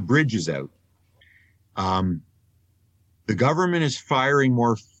 and the bridge is out. The government is firing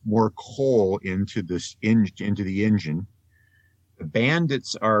more coal into the engine. The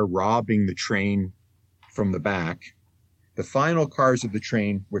bandits are robbing the train from the back. The final cars of the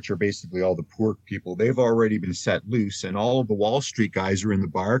train, which are basically all the poor people, they've already been set loose, and all of the Wall Street guys are in the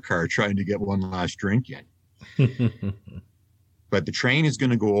bar car trying to get one last drink in. But the train is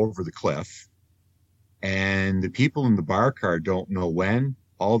going to go over the cliff, and the people in the bar car don't know when.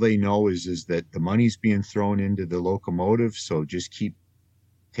 All they know is that the money's being thrown into the locomotive, so just keep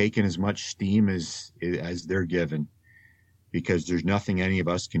taking as much steam as they're given, because there's nothing any of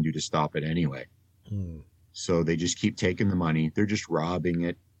us can do to stop it anyway. So they just keep taking the money. They're just robbing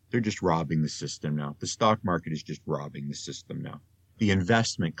it. They're just robbing the system now. The stock market is just robbing the system now. The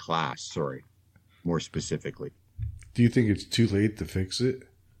investment class, sorry, more specifically. Do you think it's too late to fix it?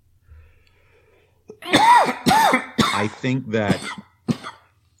 I think that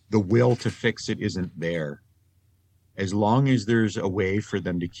the will to fix it isn't there. As long as there's a way for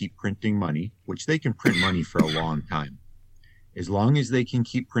them to keep printing money, which they can print money for a long time, as long as they can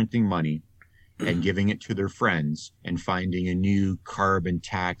keep printing money and giving it to their friends and finding a new carbon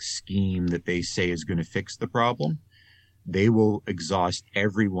tax scheme that they say is going to fix the problem, they will exhaust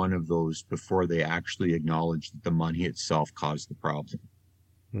every one of those before they actually acknowledge that the money itself caused the problem.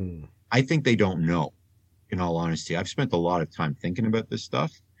 I think they don't know, in all honesty. I've spent a lot of time thinking about this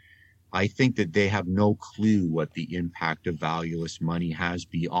stuff. I think that they have no clue what the impact of valueless money has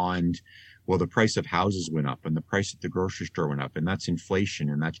beyond, well, the price of houses went up and the price at the grocery store went up, and that's inflation,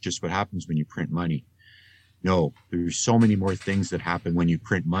 and that's just what happens when you print money. No, there's so many more things that happen when you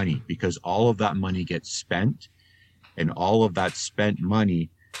print money, because all of that money gets spent, and all of that spent money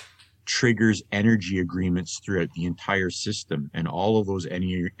triggers energy agreements throughout the entire system. And all of those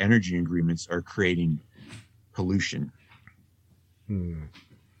energy agreements are creating pollution. And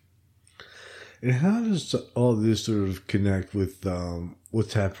how does all this sort of connect with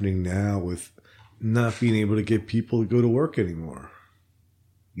what's happening now with not being able to get people to go to work anymore?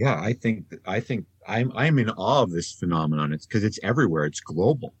 Yeah, I think I'm in awe of this phenomenon. It's because it's everywhere. It's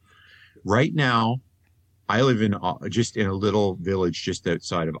global. Right now, I live just in a little village just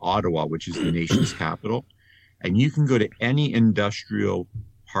outside of Ottawa, which is the nation's capital. And you can go to any industrial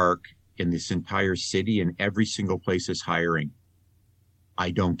park in this entire city and every single place is hiring.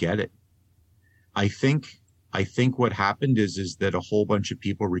 I don't get it. I think what happened is that a whole bunch of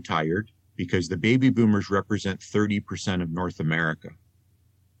people retired because the baby boomers represent 30% of North America.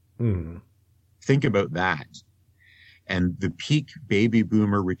 Think about that. And the peak of the baby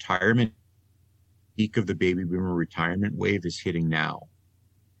boomer retirement wave is hitting now.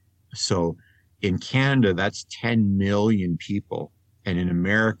 So in Canada, that's 10 million people. And in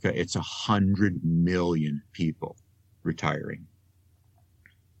America, it's 100 million people retiring.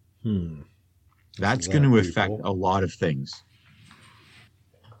 That's going to affect a lot of things,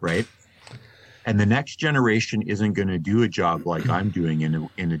 right? And the next generation isn't going to do a job like I'm doing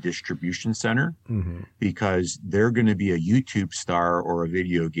in a distribution center because they're going to be a YouTube star or a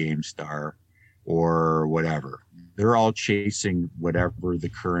video game star or whatever. They're all chasing whatever the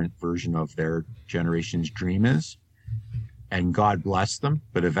current version of their generation's dream is. And God bless them,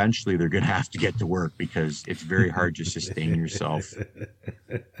 but eventually they're going to have to get to work because it's very hard to sustain yourself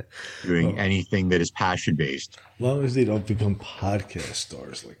doing anything that is passion-based. As long as they don't become podcast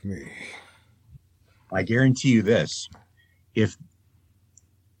stars like me. I guarantee you this, if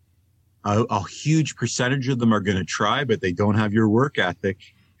a huge percentage of them are going to try, but they don't have your work ethic.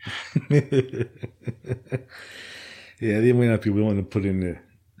 Yeah, they may not be willing to put in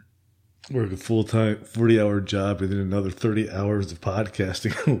work a full-time 40-hour job and then another 30 hours of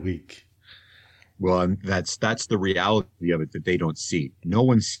podcasting a week. Well, and that's the reality of it that they don't see. No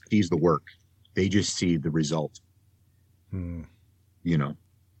one sees the work. They just see the result. You know,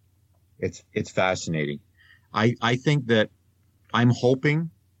 it's fascinating. I think that I'm hoping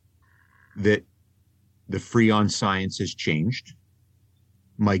that the Freon science has changed.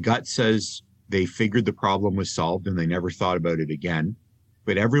 My gut says they figured the problem was solved and they never thought about it again.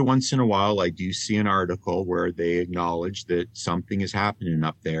 But every once in a while, I do see an article where they acknowledge that something is happening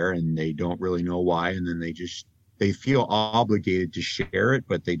up there and they don't really know why. And then they feel obligated to share it,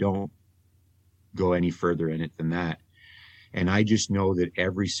 but they don't go any further in it than that. And I just know that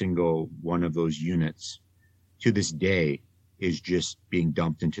every single one of those units to this day is just being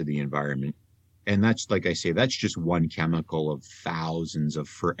dumped into the environment. And that's, like I say, that's just one chemical of thousands of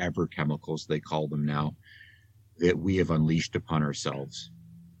forever chemicals, they call them now, that we have unleashed upon ourselves.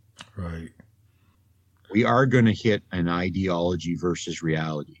 Right. We are going to hit an ideology versus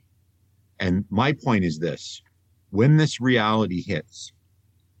reality. And my point is this: when this reality hits,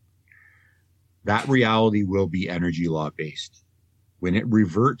 that reality will be energy law based. When it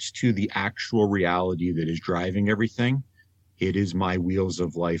reverts to the actual reality that is driving everything, it is my wheels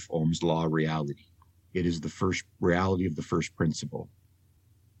of life, Ohm's law reality. It is the first reality of the first principle.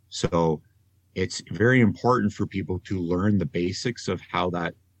 So it's very important for people to learn the basics of how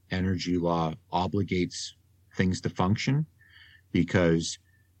that energy law obligates things to function, because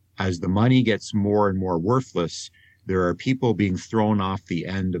as the money gets more and more worthless, there are people being thrown off the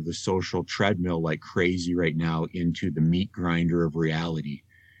end of the social treadmill like crazy right now into the meat grinder of reality.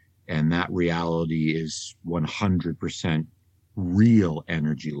 And that reality is 100% real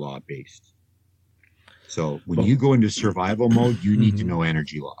energy law based. So when you go into survival mode, you need to know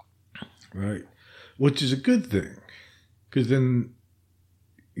energy law. Right. Which is a good thing, because then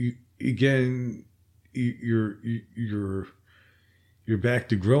you're back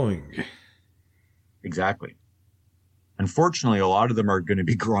to growing. Exactly. Unfortunately, a lot of them are going to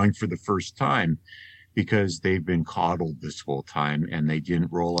be growing for the first time because they've been coddled this whole time and they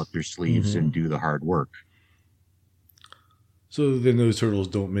didn't roll up their sleeves and do the hard work. So then those turtles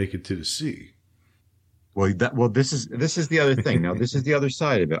don't make it to the sea. Well, this is the other thing. Now, this is the other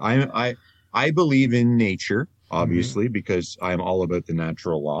side of it. I believe in nature, obviously, because I'm all about the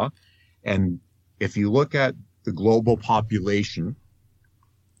natural law. And if you look at the global population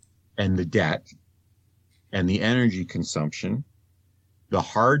and the debt and the energy consumption, the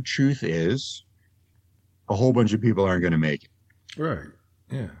hard truth is a whole bunch of people aren't going to make it. Right.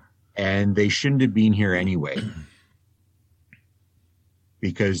 Yeah. And they shouldn't have been here anyway.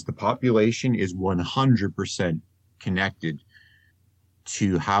 Because the population is 100% connected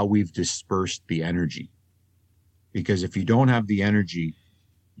to how we've dispersed the energy. Because if you don't have the energy,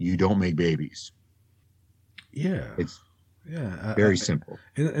 you don't make babies. Yeah. It's yeah. very simple.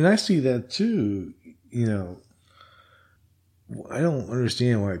 And I see that too. You know, I don't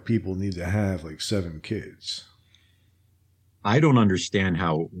understand why people need to have like 7 kids. I don't understand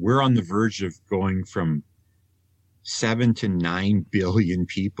how we're on the verge of going from 7 to 9 billion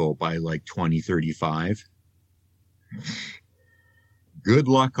people by like 2035. Good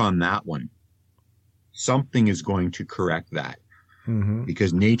luck on that one. Something is going to correct that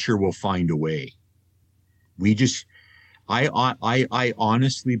because nature will find a way. I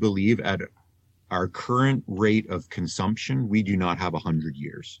honestly believe at our current rate of consumption, we do not have 100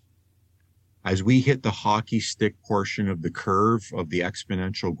 years. As we hit the hockey stick portion of the curve of the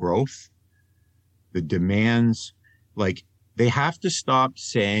exponential growth, the demands, like they have to stop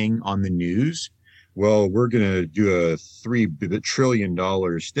saying on the news, well, we're going to do a $3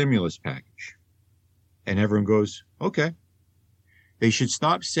 trillion stimulus package. And everyone goes, okay. They should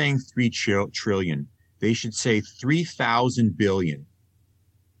stop saying 3 trillion. They should say 3,000 billion,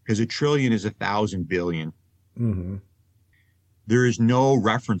 because a trillion is 1,000 billion. Mm-hmm. There is no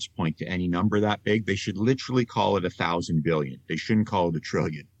reference point to any number that big. They should literally call it 1,000 billion. They shouldn't call it a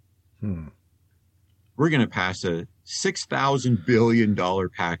trillion. We're going to pass a $6,000 billion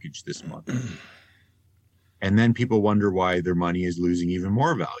package this month. And then people wonder why their money is losing even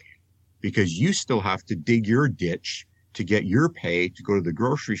more value, because you still have to dig your ditch to get your pay to go to the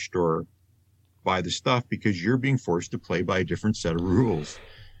grocery store, buy the stuff, because you're being forced to play by a different set of rules.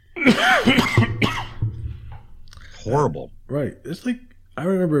 Horrible. Right. It's like, I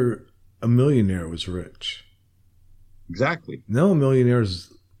remember a millionaire was rich. Exactly. Now a millionaire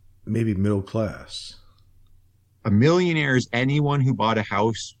is maybe middle class. A millionaire is anyone who bought a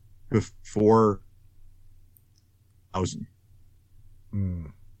house before 1,000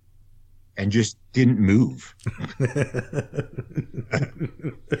 and just didn't move.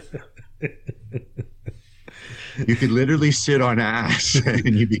 You could literally sit on ass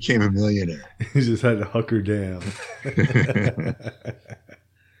and you became a millionaire. You just had to hunker down.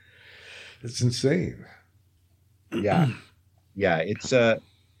 It's insane. Yeah. It's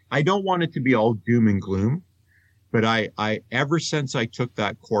I don't want it to be all doom and gloom, but I ever since I took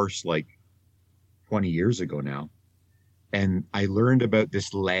that course like 20 years ago now, and I learned about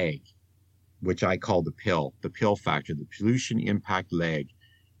this lag, which I call the pill factor, the pollution impact lag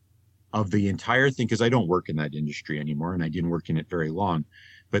of the entire thing, because I don't work in that industry anymore and I didn't work in it very long.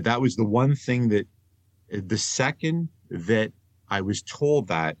 But that was the one thing that the second that I was told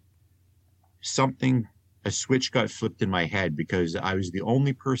that, a switch got flipped in my head, because I was the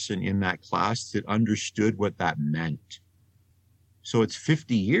only person in that class that understood what that meant. So it's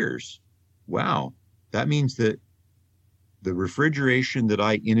 50 years. Wow. That means that the refrigeration that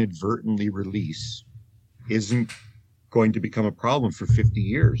I inadvertently release isn't going to become a problem for 50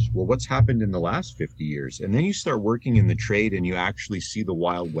 years. Well, what's happened in the last 50 years? And then you start working in the trade and you actually see the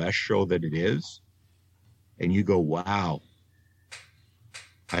Wild West show that it is. And you go, wow,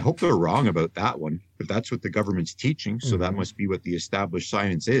 I hope they're wrong about that one, but that's what the government's teaching. So that must be what the established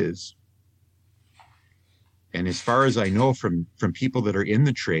science is. And as far as I know from people that are in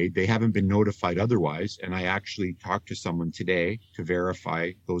the trade, they haven't been notified otherwise. And I actually talked to someone today to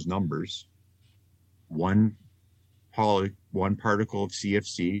verify those numbers. One particle of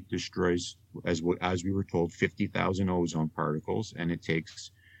CFC destroys, as we were told, 50,000 ozone particles, and it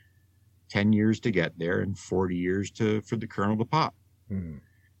takes 10 years to get there and 40 years for the kernel to pop.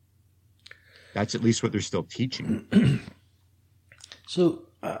 That's at least what they're still teaching. So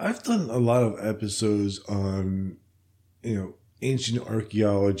I've done a lot of episodes on, ancient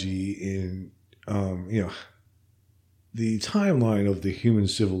archaeology and, the timeline of the human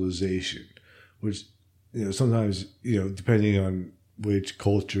civilization, which, sometimes, depending on which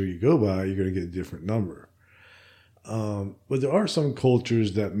culture you go by, you're going to get a different number. But there are some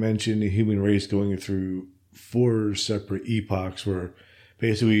cultures that mention the human race going through 4 separate epochs where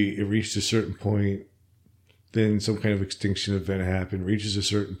basically it reached a certain point, then some kind of extinction event happened, reaches a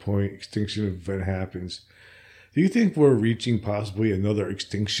certain point, extinction event happens. Do you think we're reaching possibly another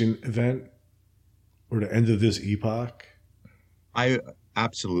extinction event or the end of this epoch?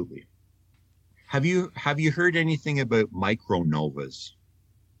 Absolutely. Have you heard anything about micronovas?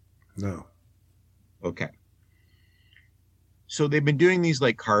 No. Okay. So they've been doing these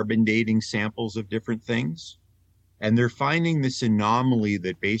like carbon dating samples of different things, and they're finding this anomaly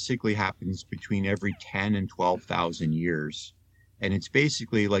that basically happens between every 10 and 12,000 years. And it's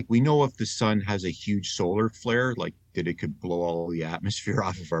basically like, we know if the sun has a huge solar flare, like that it could blow all the atmosphere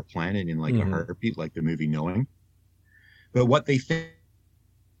off of our planet in like a heartbeat, like the movie Knowing. But what they think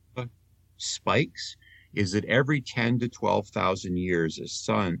spikes is that every 10 to 12,000 years, a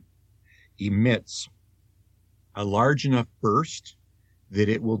sun emits a large enough burst that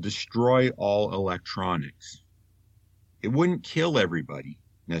it will destroy all electronics. It wouldn't kill everybody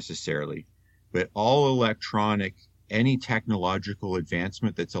necessarily, but all electronic, any technological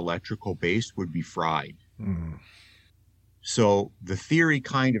advancement that's electrical based would be fried. Mm. So the theory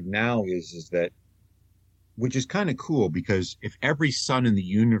kind of now is that, which is kind of cool, because if every sun in the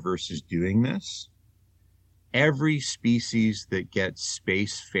universe is doing this, every species that gets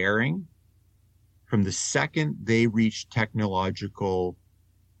spacefaring, from the second they reach technological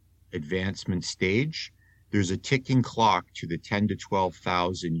advancement stage, there's a ticking clock to the 10 to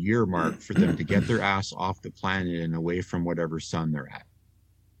 12,000 year mark for them to get their ass off the planet and away from whatever sun they're at.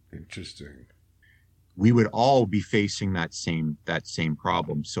 Interesting. We would all be facing that same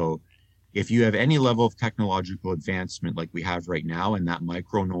problem. So if you have any level of technological advancement like we have right now, and that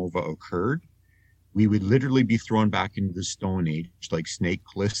micronova occurred, we would literally be thrown back into the Stone Age, like Snake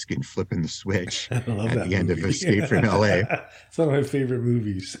Plissken flipping the switch I love at the end of movie. Escape from LA. It's one of my favorite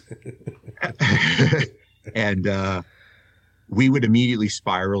movies. And we would immediately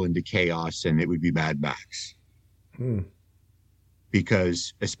spiral into chaos, and it would be Mad Max.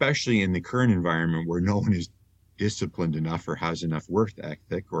 Because especially in the current environment where no one is disciplined enough or has enough work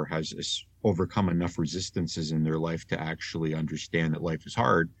ethic or has overcome enough resistances in their life to actually understand that life is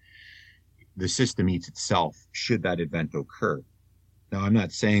hard, the system eats itself should that event occur. Now, I'm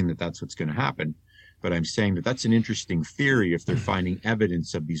not saying that that's what's going to happen, but I'm saying that that's an interesting theory if they're finding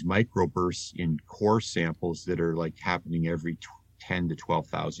evidence of these microbursts in core samples that are like happening every 10 to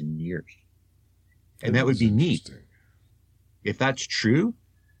 12,000 years. And that would be neat. If that's true,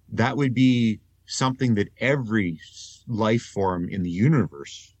 that would be something that every life form in the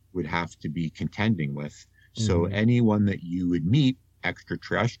universe would have to be contending with. So anyone that you would meet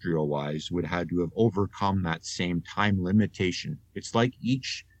extraterrestrial wise would have to have overcome that same time limitation. It's like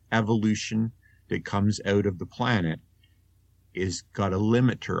each evolution that comes out of the planet is got a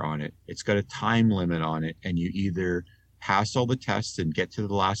limiter on it. It's got a time limit on it. And you either pass all the tests and get to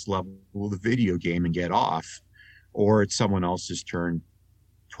the last level of the video game and get off, or it's someone else's turn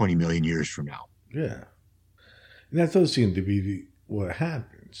 20 million years from now. Yeah. And that does seem to be what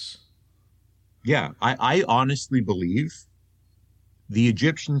happens. Yeah. I honestly believe the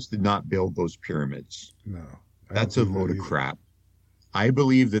Egyptians did not build those pyramids. No. That's a load of crap. I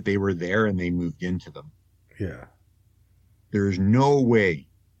believe that they were there and they moved into them. Yeah. There is no way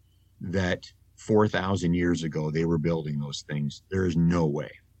that 4,000 years ago they were building those things. There is no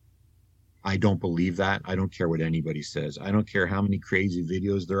way. I don't believe that. I don't care what anybody says. I don't care how many crazy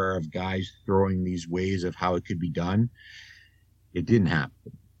videos there are of guys throwing these ways of how it could be done. It didn't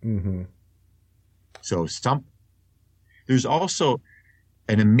happen. Mm-hmm. So there's also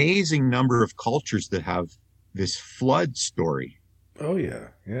an amazing number of cultures that have this flood story. Oh yeah,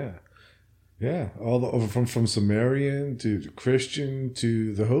 yeah, yeah. All from Sumerian to Christian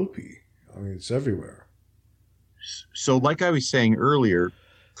to the Hopi. I mean, it's everywhere. So, like I was saying earlier,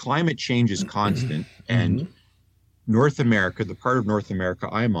 climate change is constant, and North America, the part of North America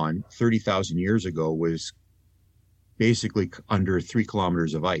I'm on, 30,000 years ago was basically under 3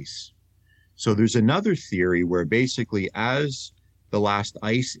 kilometers of ice. So there's another theory where basically as the last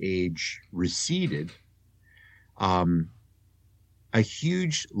ice age receded, a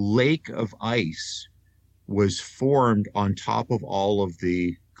huge lake of ice was formed on top of all of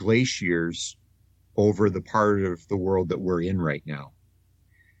the glaciers over the part of the world that we're in right now.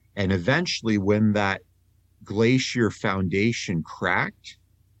 And eventually, when that glacier foundation cracked,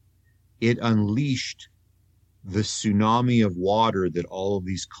 it unleashed the tsunami of water that all of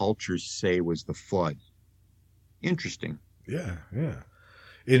these cultures say was the flood. Interesting. Yeah, yeah.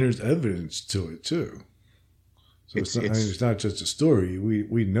 And there's evidence to it too. So it's not just a story.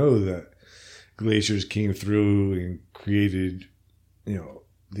 We know that glaciers came through and created,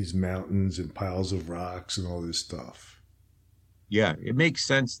 these mountains and piles of rocks and all this stuff. Yeah, it makes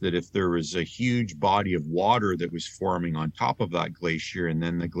sense that if there was a huge body of water that was forming on top of that glacier, and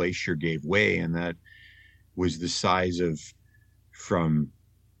then the glacier gave way, and that was the size of from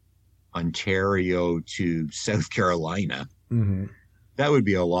Ontario to South Carolina, that would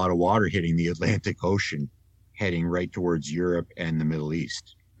be a lot of water hitting the Atlantic Ocean, heading right towards Europe and the Middle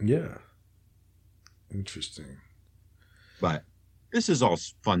East. Yeah. Interesting. But this is all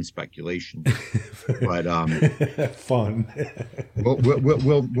fun speculation. But fun.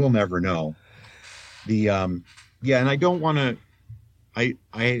 we'll never know. And I don't want to.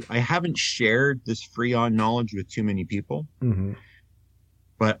 I haven't shared this Freon knowledge with too many people,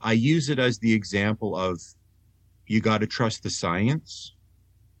 but I use it as the example of you got to trust the science,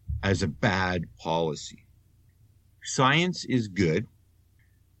 as a bad policy. Science is good,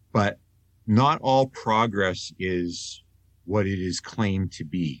 but not all progress is what it is claimed to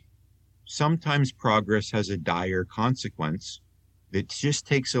be. Sometimes progress has a dire consequence that just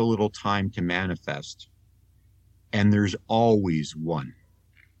takes a little time to manifest. And there's always one.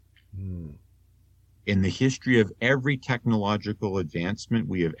 In the history of every technological advancement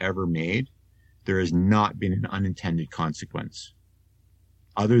we have ever made, there has not been an unintended consequence,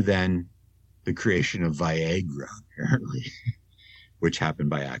 other than the creation of Viagra, apparently, which happened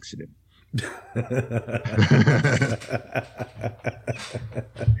by accident.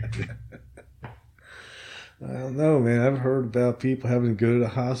 I don't know, man. I've heard about people having to go to the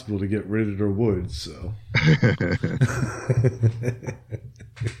hospital to get rid of their wood, so.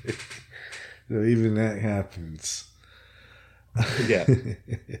 So even that happens. Yeah.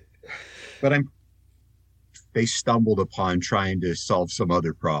 But they stumbled upon trying to solve some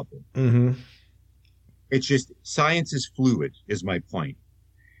other problem. Mm-hmm. It's just, science is fluid, is my point.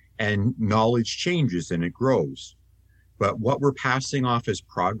 And knowledge changes and it grows. But what we're passing off as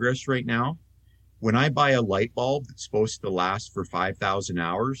progress right now, when I buy a light bulb that's supposed to last for 5,000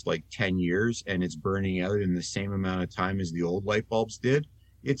 hours, like 10 years, and it's burning out in the same amount of time as the old light bulbs did,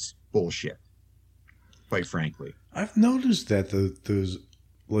 it's bullshit, quite frankly. I've noticed that those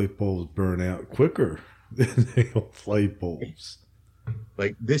light bulbs burn out quicker than the old light bulbs.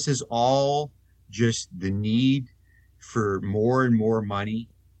 Like, this is all just the need for more and more money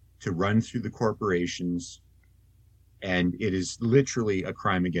to run through the corporations. And it is literally a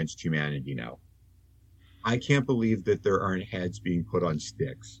crime against humanity now. I can't believe that there aren't heads being put on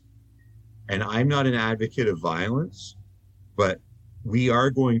sticks. And I'm not an advocate of violence, but we are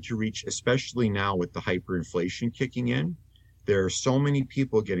going to reach, especially now with the hyperinflation kicking in, there are so many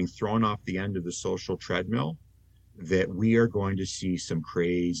people getting thrown off the end of the social treadmill that we are going to see some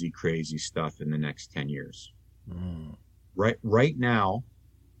crazy, crazy stuff in the next 10 years. Right now,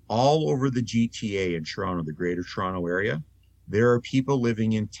 all over the GTA in Toronto, the Greater Toronto Area, there are people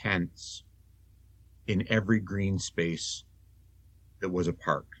living in tents in every green space that was a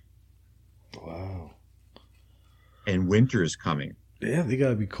park. Wow. And winter is coming. Yeah, they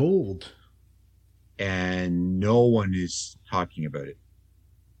gotta be cold. And no one is talking about it.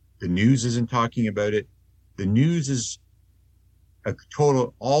 The news isn't talking about it. The news is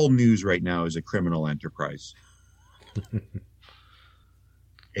all news right now is a criminal enterprise.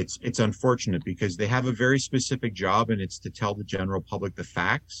 It's unfortunate because they have a very specific job, and it's to tell the general public the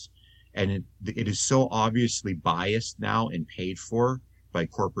facts. And it is so obviously biased now and paid for by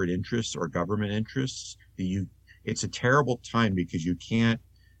corporate interests or government interests that it's a terrible time because you can't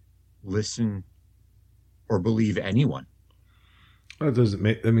listen or believe anyone. That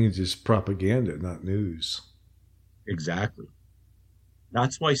that means it's propaganda, not news. Exactly.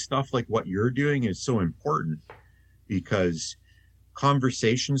 That's why stuff like what you're doing is so important, because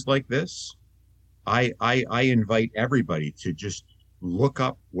conversations like this, I invite everybody to just look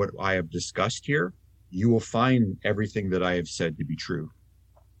up what I have discussed here. You will find everything that I have said to be true,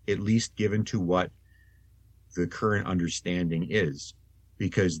 at least given to what the current understanding is,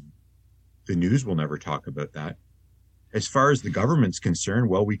 because the news will never talk about that. As far as the government's concerned,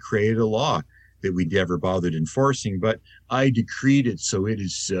 well, we created a law that we never bothered enforcing, but I decreed it, so it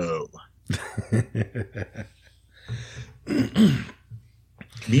is so.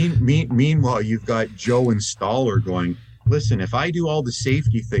 Meanwhile, you've got Joe Installer going, listen, if I do all the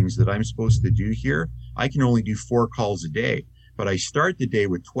safety things that I'm supposed to do here, I can only do 4 calls a day. But I start the day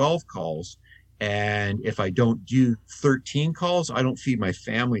with 12 calls. And if I don't do 13 calls, I don't feed my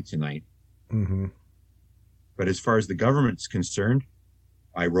family tonight. Mm-hmm. But as far as the government's concerned,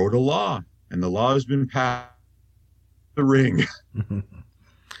 I wrote a law, and the law has been passed. The ring.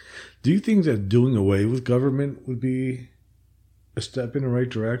 Do you think that doing away with government would be a step in the right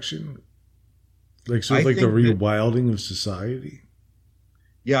direction? Like sort of like the rewilding of society?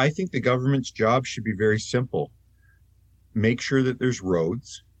 Yeah, I think the government's job should be very simple. Make sure that there's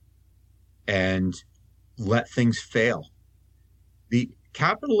roads and let things fail. The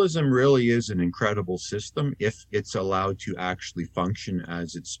capitalism really is an incredible system if it's allowed to actually function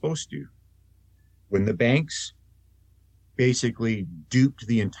as it's supposed to. When the banks basically duped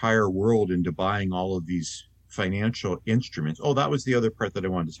the entire world into buying all of these financial instruments. Oh, that was the other part that I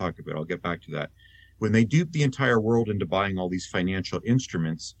wanted to talk about. I'll get back to that. When they duped the entire world into buying all these financial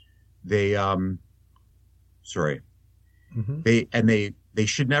instruments, they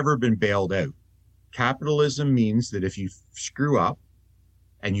should never have been bailed out. Capitalism means that if you screw up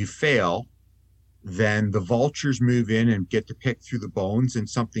and you fail, then the vultures move in and get to pick through the bones and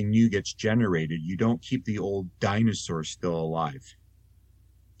something new gets generated. You don't keep the old dinosaur still alive.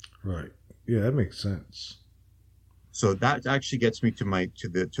 Right. Yeah, that makes sense. So that actually gets me to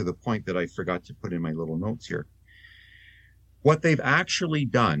the point that I forgot to put in my little notes here. What they've actually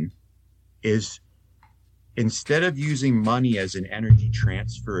done is, instead of using money as an energy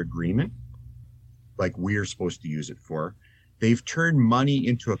transfer agreement, like we're supposed to use it for, they've turned money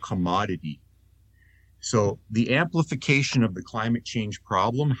into a commodity. So the amplification of the climate change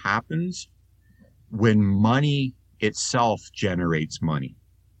problem happens when money itself generates money.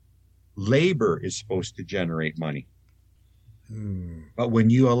 Labor is supposed to generate money. But when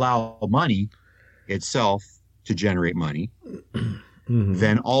you allow money itself to generate money,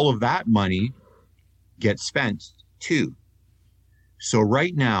 then all of that money gets spent too. So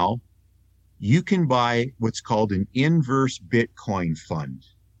right now, you can buy what's called an inverse Bitcoin fund.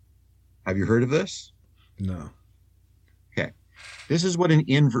 Have you heard of this? No. Okay. This is what an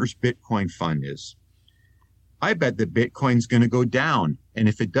inverse Bitcoin fund is. I bet that Bitcoin's going to go down. And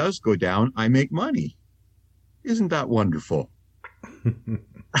if it does go down, I make money. Isn't that wonderful?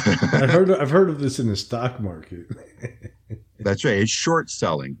 I've heard of this in the stock market. That's right. It's short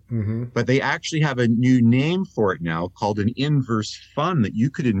selling. But they actually have a new name for it now called an inverse fund that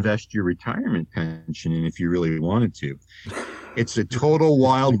you could invest your retirement pension in if you really wanted to. It's a total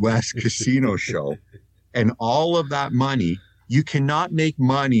Wild West casino show. And all of that money, you cannot make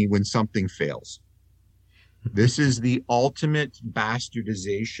money when something fails. This is the ultimate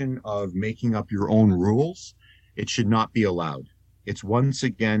bastardization of making up your own rules. It should not be allowed. It's once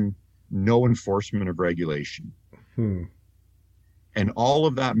again, no enforcement of regulation. And all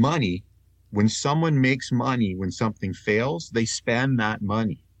of that money, when someone makes money, when something fails, they spend that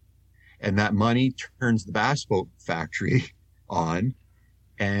money. And that money turns the bass boat factory on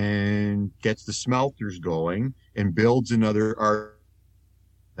and gets the smelters going and builds another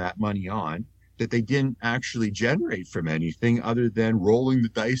that money on that they didn't actually generate from anything other than rolling the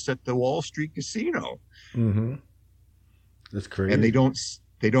dice at the Wall Street casino. That's crazy. And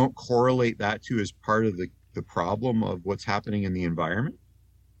they don't correlate that to as part of the problem of what's happening in the environment.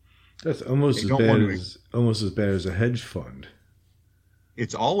 That's almost as bad as a hedge fund.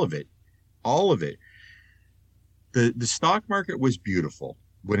 It's all of it. All of it. The stock market was beautiful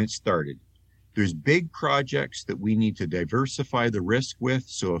when it started. There's big projects that we need to diversify the risk with.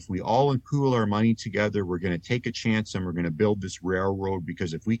 So if we all pool our money together, we're going to take a chance and we're going to build this railroad,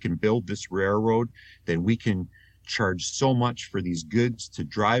 because if we can build this railroad, then we can charge so much for these goods to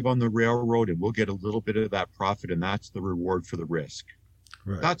drive on the railroad, and we'll get a little bit of that profit, and that's the reward for the risk.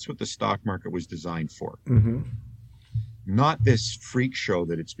 Right. That's what the stock market was designed for. Not this freak show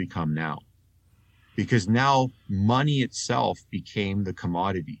that it's become now. Because now money itself became the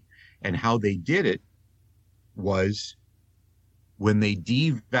commodity. And how they did it was when they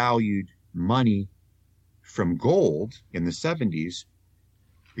devalued money from gold in the 70s,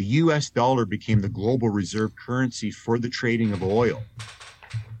 the US dollar became the global reserve currency for the trading of oil.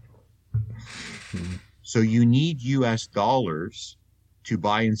 So you need US dollars to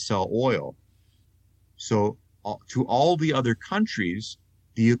buy and sell oil. So to all the other countries,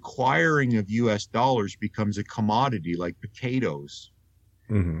 the acquiring of US dollars becomes a commodity like potatoes.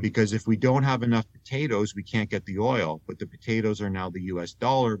 Because if we don't have enough potatoes, we can't get the oil. But the potatoes are now the US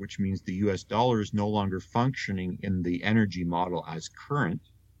dollar, which means the US dollar is no longer functioning in the energy model as current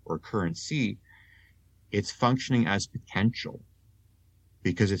or currency. It's functioning as potential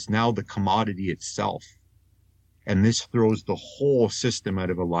because it's now the commodity itself. And this throws the whole system out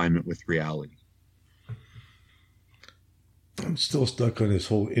of alignment with reality. I'm still stuck on this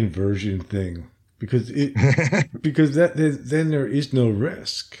whole inversion thing. Because then there is no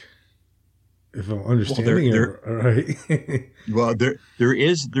risk, if I'm understanding it right. Well, there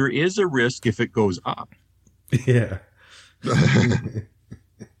is a risk if it goes up. Yeah,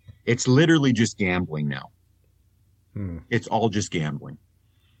 it's literally just gambling now. It's all just gambling.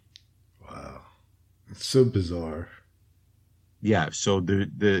 Wow, it's so bizarre. Yeah, so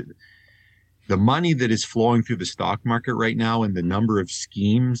the money that is flowing through the stock market right now and the number of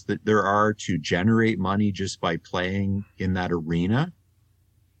schemes that there are to generate money just by playing in that arena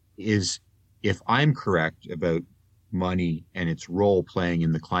is, if I'm correct about money and its role playing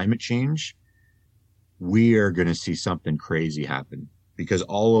in the climate change, we are going to see something crazy happen because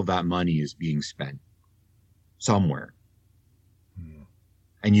all of that money is being spent somewhere.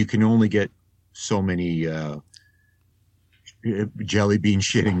 And you can only get so many jelly bean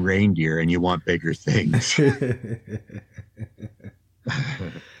shitting reindeer, and you want bigger things.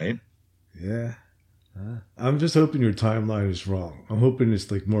 Right? Yeah. I'm just hoping your timeline is wrong. I'm hoping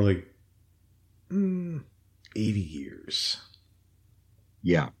it's more like 80 years.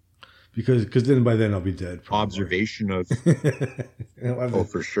 Yeah. because then by then I'll be dead. Probably. Observation of,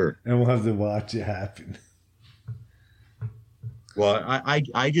 for sure. And we'll have to watch it happen. Well,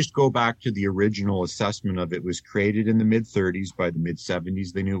 I just go back to the original assessment of it was created in the mid-30s. By the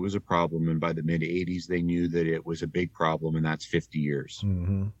mid-70s, they knew it was a problem. And by the mid-80s, they knew that it was a big problem. And that's 50 years.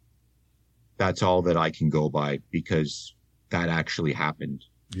 Mm-hmm. That's all that I can go by because that actually happened.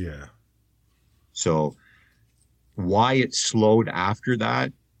 Yeah. So why it slowed after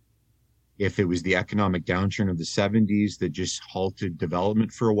that, if it was the economic downturn of the 70s that just halted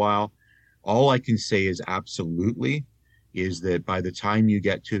development for a while, all I can say is absolutely is that by the time you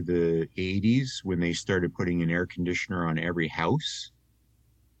get to the 80s, when they started putting an air conditioner on every house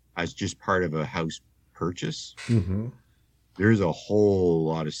as just part of a house purchase, Mm-hmm. there's a whole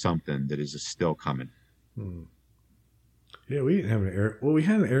lot of something that is still coming. Hmm. Yeah, we didn't have we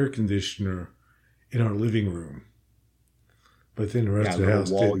had an air conditioner in our living room. But then the rest of the house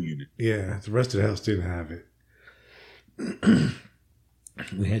wall didn't. unit. Yeah, the rest of the house didn't have it.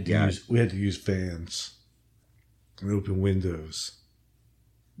 we had to use fans and open windows.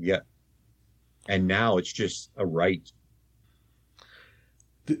 Yeah. And now it's just a right.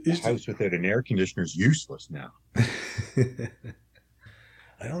 A house without an air conditioner is useless now.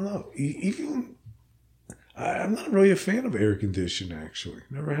 I don't know. Even I'm not really a fan of air conditioning, actually.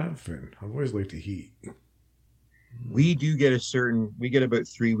 Never have been. I've always liked the heat. We do get we get about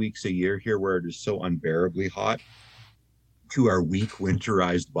 3 weeks a year here where it is so unbearably hot to our weak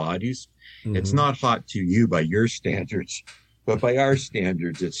winterized bodies. Mm-hmm. It's not hot to you by your standards, but by our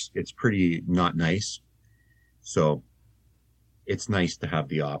standards, it's pretty not nice. So it's nice to have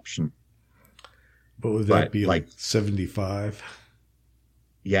the option. But would that be like 75?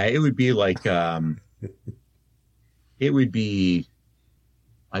 Yeah, it would be like, it would be,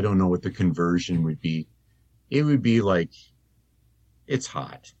 I don't know what the conversion would be. It would be like, it's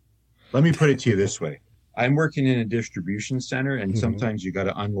hot. Let me put it to you this way. I'm working in a distribution center, and sometimes you got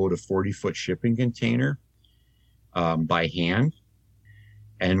to unload a 40-foot shipping container by hand.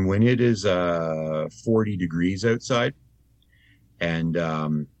 And when it is 40 degrees outside, and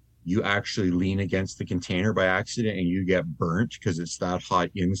you actually lean against the container by accident and you get burnt because it's that hot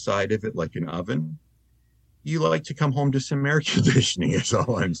inside of it, like an oven, you like to come home to some air conditioning is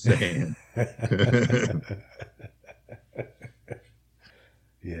all I'm saying.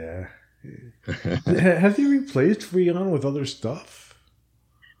 Yeah. Have you replaced Freon with other stuff?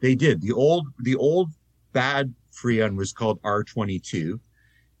 They did. The old bad Freon was called R22,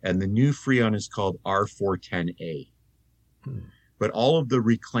 and the new Freon is called R410A. But all of the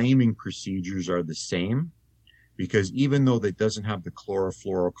reclaiming procedures are the same, because even though it doesn't have the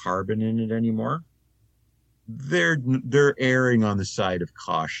chlorofluorocarbon in it anymore, they're erring on the side of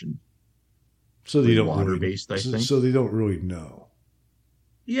caution. So they don't water-based, I think. So they don't really know.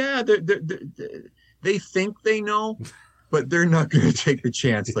 Yeah, they think they know, but they're not going to take the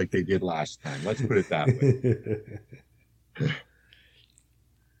chance like they did last time. Let's put it that way.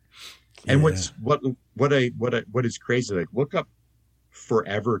 And what is crazy? Like, look up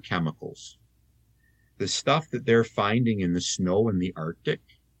forever chemicals. The stuff that they're finding in the snow in the Arctic,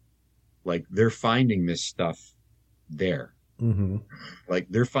 like they're finding this stuff there. Mm-hmm. Like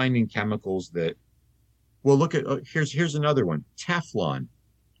they're finding chemicals that. Well, look at here's another one. Teflon.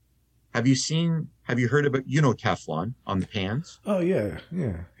 Have you heard about, Teflon on the pans? Oh, yeah.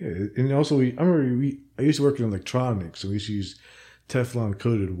 And also, I used to work in electronics, and we used to use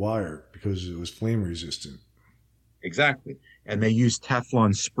Teflon-coated wire because it was flame resistant. Exactly. And they used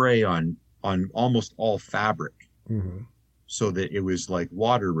Teflon spray on almost all fabric, so that it was like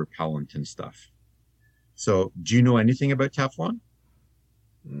water repellent and stuff. So, do you know anything about Teflon?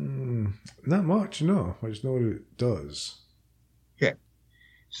 Not much, no. I just know what it does. Okay.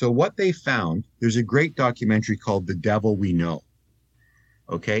 So what they found, there's a great documentary called The Devil We Know.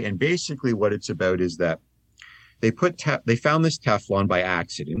 Okay. And basically what it's about is that they found this Teflon by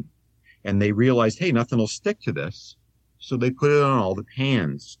accident, and they realized, hey, nothing will stick to this. So they put it on all the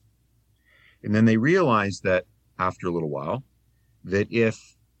pans. And then they realized that after a little while, that if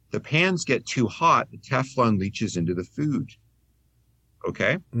the pans get too hot, the Teflon leaches into the food.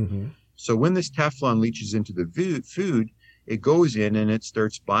 Okay. Mm-hmm. So when this Teflon leaches into the food, it goes in and it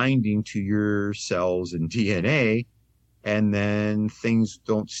starts binding to your cells and DNA, and then things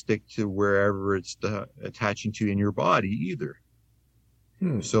don't stick to wherever it's attaching to in your body either.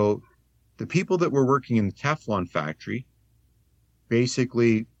 So the people that were working in the Teflon factory,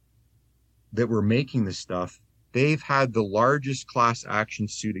 basically, that were making this stuff, they've had the largest class action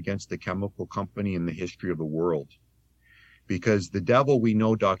suit against the chemical company in the history of the world. Because The Devil We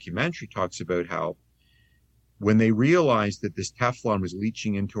Know documentary talks about how when they realized that this Teflon was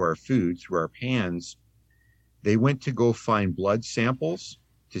leaching into our food through our pans, they went to go find blood samples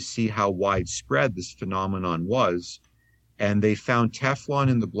to see how widespread this phenomenon was. And they found Teflon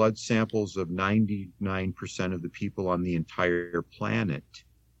in the blood samples of 99% of the people on the entire planet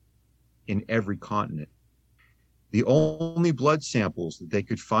in every continent. The only blood samples that they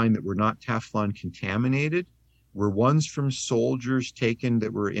could find that were not Teflon contaminated were ones from soldiers taken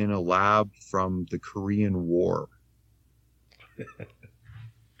that were in a lab from the Korean War.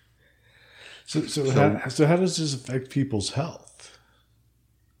 So how does this affect people's health?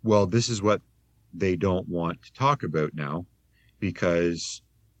 Well, this is what they don't want to talk about now, because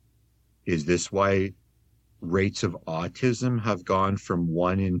is this why rates of autism have gone from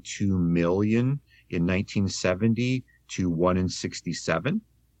 1 in 2 million in 1970 to 1 in 67?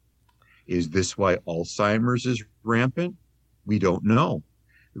 Is this why Alzheimer's is rampant? We don't know.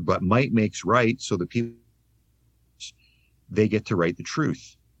 But might makes right, so the people, they get to write the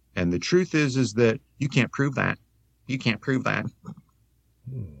truth. And the truth is that you can't prove that. You can't prove that.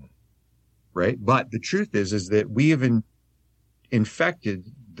 Right? But the truth is that we have infected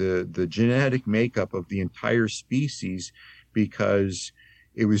the genetic makeup of the entire species because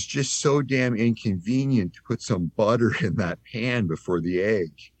it was just so damn inconvenient to put some butter in that pan before the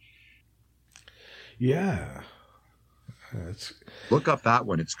egg. Yeah. Look up that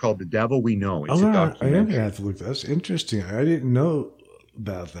one. It's called The Devil We Know. It's I a am documentary. gonna have to look. That's interesting. I didn't know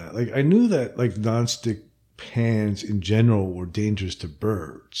about that. Like, I knew that like nonstick pans in general were dangerous to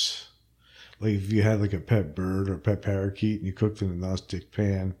birds. Like, if you had like a pet bird or pet parakeet and you cooked in a nonstick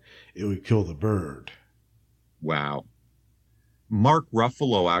pan, it would kill the bird. Wow. Mark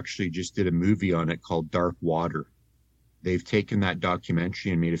Ruffalo actually just did a movie on it called Dark Water. They've taken that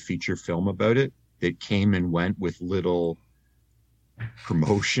documentary and made a feature film about it that came and went with little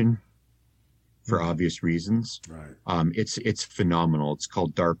promotion for obvious reasons. Right. It's phenomenal. It's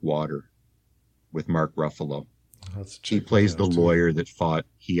called Dark Water with Mark Ruffalo. He He plays the lawyer that fought.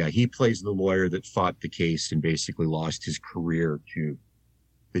 He plays the lawyer that fought the case and basically lost his career to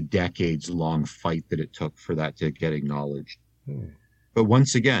the decades-long fight that it took for that to get acknowledged. But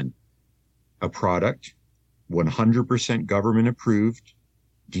once again, a product 100% government approved,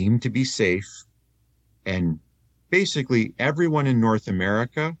 deemed to be safe, and basically everyone in North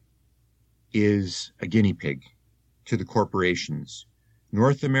America is a guinea pig to the corporations.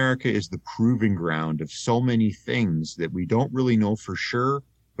 North America is the proving ground of so many things that we don't really know for sure,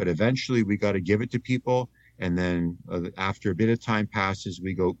 but eventually we got to give it to people. And then after a bit of time passes,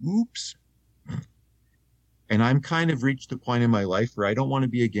 we go, oops. And I'm kind of reached the point in my life where I don't want to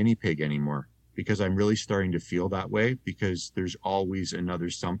be a guinea pig anymore, because I'm really starting to feel that way, because there's always another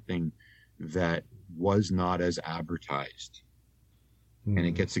something that was not as advertised. And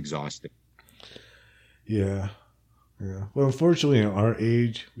it gets exhausting. Yeah. Yeah. Well, unfortunately, in our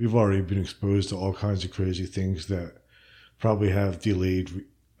age, we've already been exposed to all kinds of crazy things that probably have delayed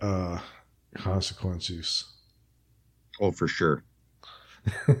consequences. Oh, for sure.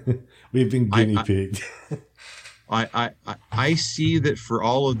 We've been guinea pigged. I see that for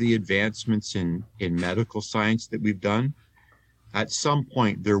all of the advancements in medical science that we've done, at some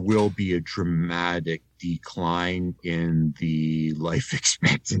point there will be a dramatic decline in the life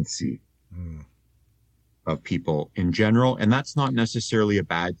expectancy of people in general. And that's not necessarily a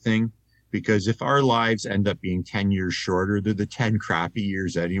bad thing, because if our lives end up being 10 years shorter, they're the 10 crappy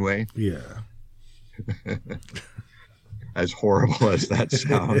years anyway. Yeah. As horrible as that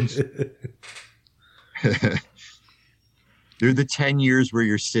sounds. They're the 10 years where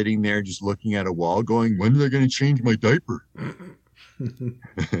you're sitting there just looking at a wall going, when are they going to change my diaper?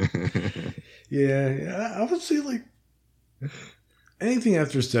 Yeah. I would say like anything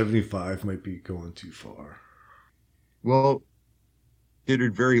after 75 might be going too far. Well, they're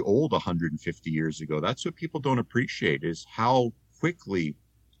very old 150 years ago. That's what people don't appreciate, is how quickly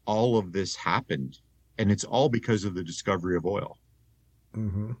all of this happened. And it's all because of the discovery of oil.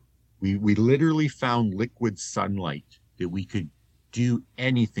 Mm-hmm. We literally found liquid sunlight that we could do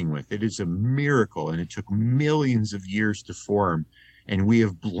anything with. It is a miracle, and it took millions of years to form. And we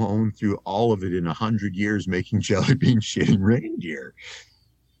have blown through all of it in 100 years, making jelly bean shitting reindeer.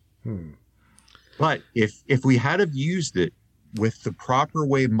 But if we had have used it with the proper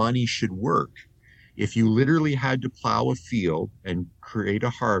way money should work, if you literally had to plow a field and create a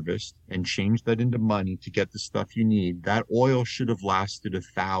harvest and change that into money to get the stuff you need, that oil should have lasted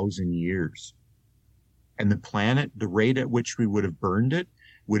 1,000 years. And the planet, the rate at which we would have burned it,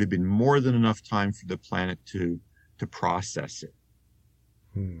 would have been more than enough time for the planet to process it.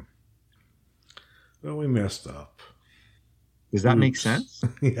 Well, we messed up. Does that make sense?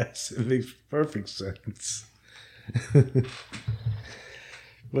 Yes, it makes perfect sense.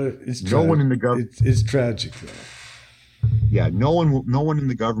 But it's No one in the government. It's tragic though. Yeah, no one in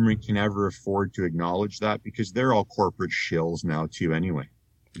the government can ever afford to acknowledge that because they're all corporate shills now too. Anyway.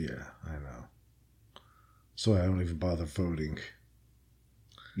 Yeah, I know. So I don't even bother voting.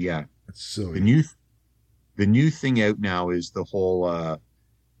 Yeah, It's silly. The new thing out now is the whole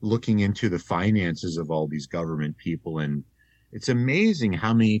looking into the finances of all these government people, and it's amazing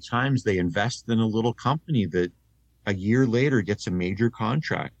how many times they invest in a little company that a year later gets a major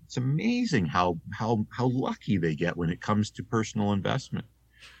contract. It's amazing how lucky they get when it comes to personal investment.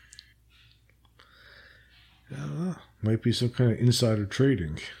 Might be some kind of insider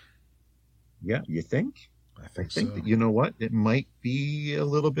trading. Yeah, you think? I I think think so. that, you know what? It might be a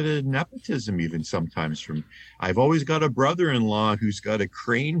little bit of nepotism even sometimes from, I've always got a brother-in-law who's got a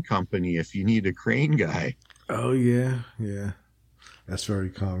crane company if you need a crane guy. Oh yeah, yeah. That's very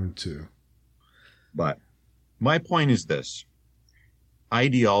common too. But my point is this: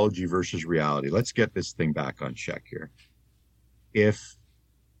 ideology versus reality. Let's get this thing back on check here. If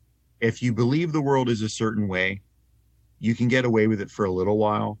you believe the world is a certain way, you can get away with it for a little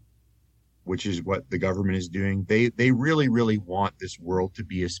while, which is what the government is doing. They really, really want this world to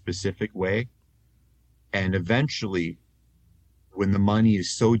be a specific way. And eventually, when the money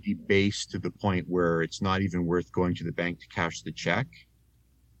is so debased to the point where it's not even worth going to the bank to cash the check,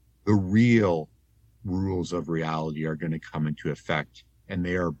 the real rules of reality are going to come into effect, and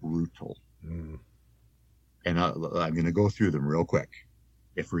they are brutal. Mm. And I'm going to go through them real quick.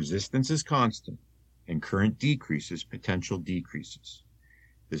 If resistance is constant and current decreases, potential decreases.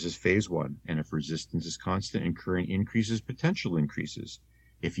 This is phase one. And if resistance is constant and current increases, potential increases.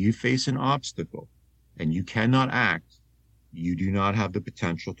 If you face an obstacle and you cannot act, you do not have the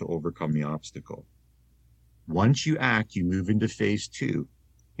potential to overcome the obstacle. Once you act, you move into phase two.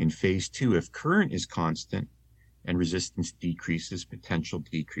 In phase two, if current is constant and resistance decreases, potential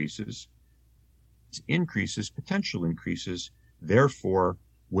decreases, increases, potential increases. Therefore,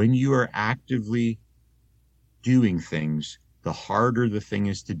 when you are actively doing things, the harder the thing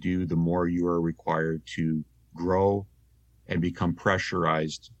is to do, the more you are required to grow and become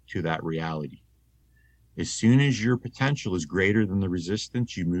pressurized to that reality. As soon as your potential is greater than the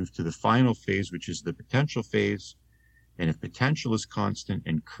resistance, you move to the final phase, which is the potential phase. And if potential is constant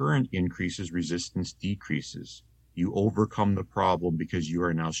and current increases, resistance decreases. You overcome the problem because you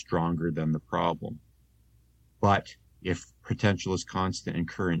are now stronger than the problem. But if potential is constant and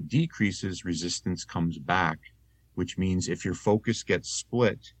current decreases, resistance comes back, which means if your focus gets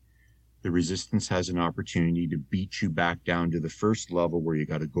split, the resistance has an opportunity to beat you back down to the first level where you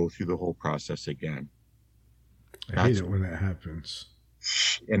got to go through the whole process again. I hate it when that happens.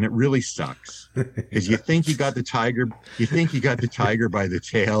 And it really sucks because you think you got the tiger by the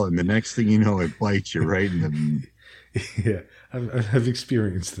tail, and the next thing you know, it bites you right in the. Yeah, I've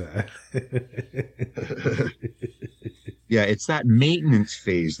experienced that. Yeah, it's that maintenance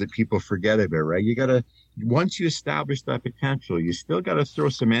phase that people forget about, right? You gotta, once you establish that potential, you still gotta throw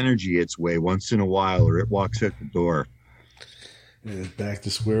some energy its way once in a while, or it walks out the door. And it's back to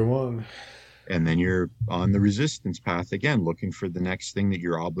square one. And then you're on the resistance path again, looking for the next thing that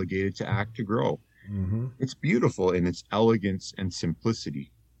you're obligated to act to grow. Mm-hmm. It's beautiful in its elegance and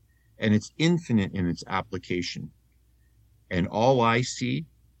simplicity, and it's infinite in its application. And all I see,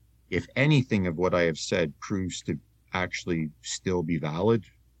 if anything of what I have said proves to actually still be valid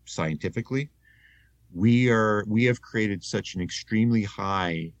scientifically, we have created such an extremely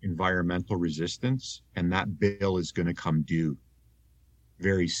high environmental resistance, and that bill is going to come due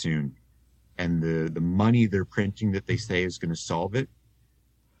very soon. And the money they're printing that they say is going to solve it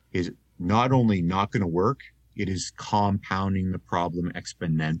is not only not going to work, it is compounding the problem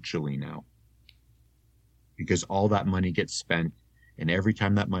exponentially now. Because all that money gets spent, and every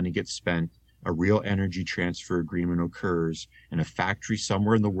time that money gets spent, a real energy transfer agreement occurs, and a factory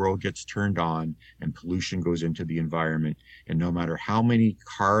somewhere in the world gets turned on, and pollution goes into the environment. And no matter how many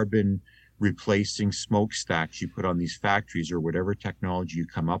carbon replacing smokestacks you put on these factories or whatever technology you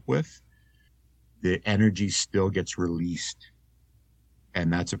come up with, the energy still gets released.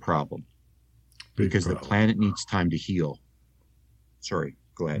 And that's a problem. Because the planet needs time to heal. Sorry,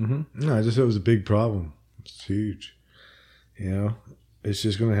 go ahead. Mm-hmm. No, I just thought it was a big problem. It's huge. You know, it's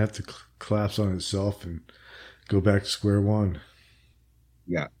just going to have to collapse on itself and go back to square one.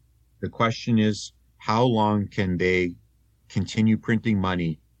 Yeah. The question is, how long can they continue printing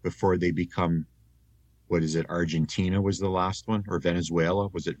money before they become, what is it, Argentina was the last one? Or Venezuela?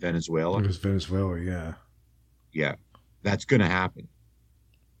 Was it Venezuela? It was Venezuela, yeah. Yeah. That's going to happen.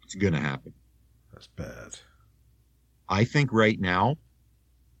 It's going to happen. That's bad. I think right now,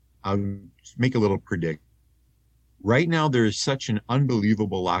 I'll make a little prediction. Right now, there is such an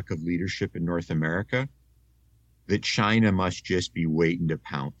unbelievable lack of leadership in North America that China must just be waiting to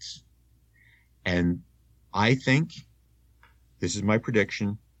pounce. And I think, this is my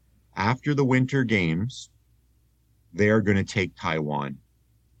prediction, after the Winter Games, they are going to take Taiwan.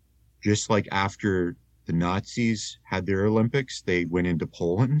 Just like after the Nazis had their Olympics, they went into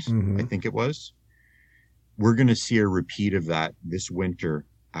Poland, I think it was. We're going to see a repeat of that this winter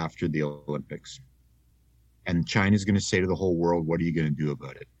after the Olympics. And China's going to say to the whole world, what are you going to do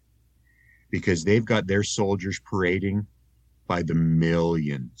about it? Because they've got their soldiers parading by the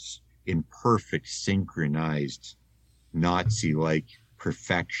millions in perfect, synchronized, Nazi-like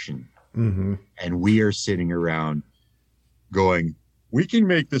perfection. And we are sitting around going, we can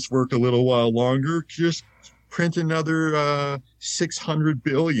make this work a little while longer. Just print another 600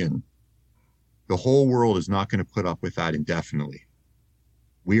 billion. The whole world is not going to put up with that indefinitely.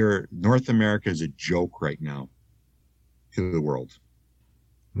 North America is a joke right now to the world.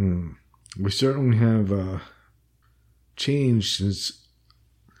 We certainly have changed since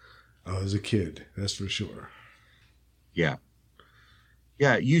I was a kid. That's for sure. Yeah.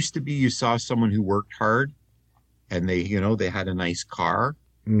 Yeah. It used to be you saw someone who worked hard and they had a nice car,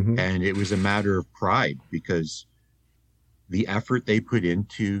 and it was a matter of pride because the effort they put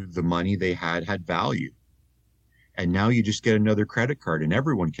into the money they had value. And now you just get another credit card and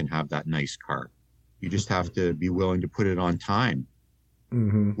everyone can have that nice car. You just have to be willing to put it on time.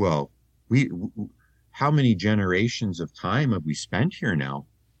 Well, how many generations of time have we spent here now?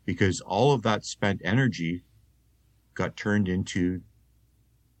 Because all of that spent energy got turned into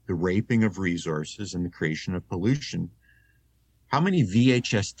the raping of resources and the creation of pollution. How many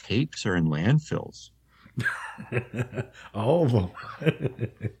VHS tapes are in landfills? All of them.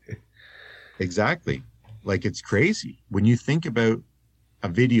 Exactly. Like, it's crazy. When you think about a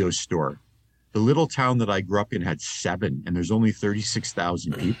video store, the little town that I grew up in had 7, and there's only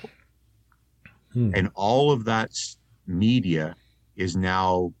 36,000 people. And all of that media is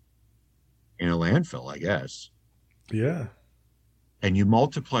now in a landfill, I guess. Yeah. And you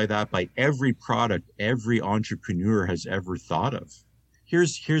multiply that by every product every entrepreneur has ever thought of.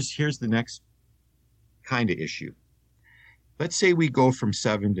 Here's the next kind of issue. Let's say we go from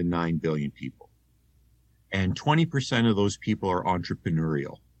 7 to 9 billion people. And 20% of those people are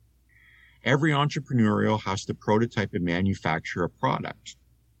entrepreneurial. Every entrepreneurial has to prototype and manufacture a product.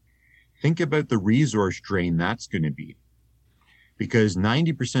 Think about the resource drain that's going to be. Because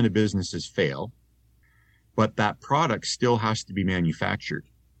 90% of businesses fail, but that product still has to be manufactured.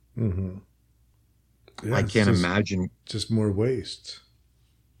 Yeah, I can't imagine. Just more waste.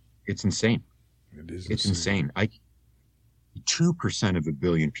 It's insane. It is. It's insane. 2% of a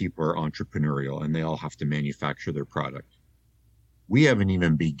billion people are entrepreneurial and they all have to manufacture their product. We haven't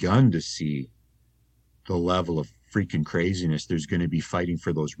even begun to see the level of freaking craziness there's going to be fighting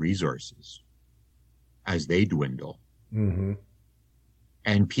for those resources as they dwindle.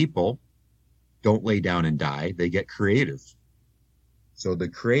 And people don't lay down and die. They get creative. So the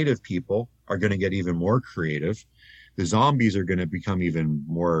creative people are going to get even more creative. The zombies are going to become even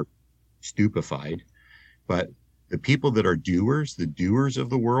more stupefied. But the people that are doers, the doers of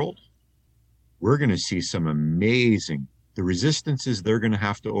the world, we're going to see some amazing, the resistances they're going to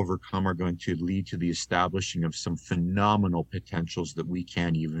have to overcome are going to lead to the establishing of some phenomenal potentials that we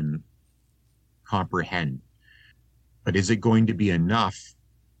can't even comprehend. But is it going to be enough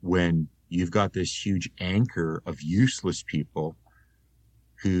when you've got this huge anchor of useless people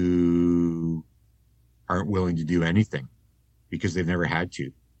who aren't willing to do anything because they've never had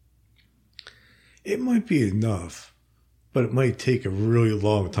to? It might be enough, but it might take a really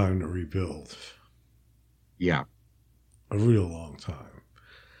long time to rebuild. Yeah. A real long time.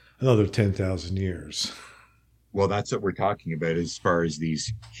 Another 10,000 years. Well, that's what we're talking about as far as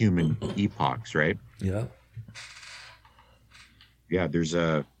these human epochs, right? Yeah. Yeah, there's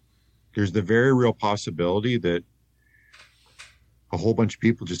the very real possibility that a whole bunch of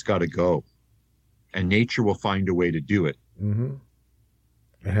people just got to go, and nature will find a way to do it.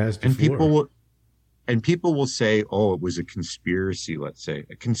 It has before. And people will say, "Oh, it was a conspiracy." Let's say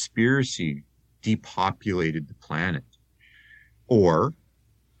a conspiracy depopulated the planet, or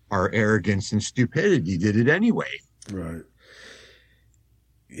our arrogance and stupidity did it anyway. Right.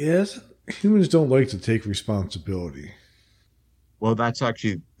 Yes, humans don't like to take responsibility. Well, that's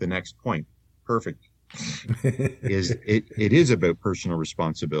actually the next point. Perfect. It is about personal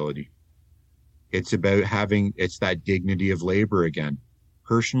responsibility. It's about it's that dignity of labor again.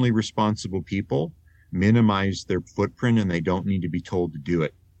 Personally responsible people minimize their footprint and they don't need to be told to do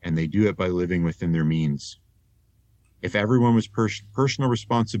it. And they do it by living within their means. If everyone was personal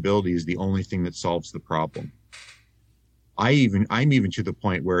responsibility is the only thing that solves the problem. I'm even to the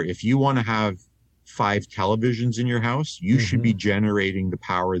point where if you want to have 5 televisions in your house, you should be generating the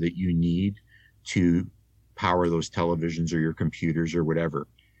power that you need to power those televisions or your computers or whatever.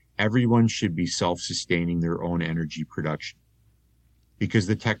 Everyone should be self-sustaining their own energy production, because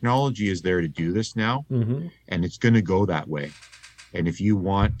the technology is there to do this now, and it's going to go that way. And if you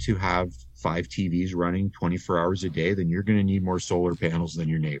want to have 5 TVs running 24 hours a day, then you're going to need more solar panels than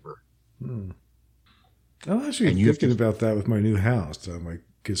your neighbor. I'm actually thinking about that with my new house. I might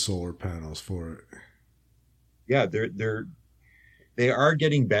get solar panels for it. Yeah, they are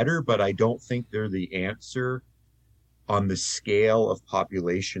getting better, but I don't think they're the answer on the scale of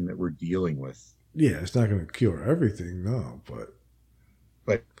population that we're dealing with. Yeah, it's not going to cure everything, no, but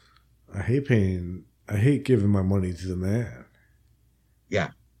I hate giving my money to the man.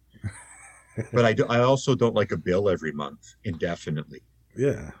 Yeah. But I also don't like a bill every month indefinitely.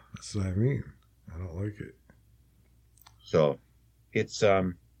 Yeah, that's what I mean. I don't like it. So it's,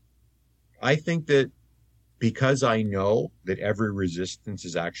 I think that because I know that every resistance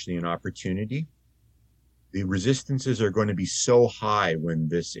is actually an opportunity, the resistances are going to be so high when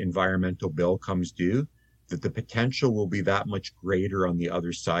this environmental bill comes due that the potential will be that much greater on the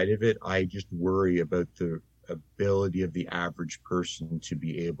other side of it. I just worry about the ability of the average person to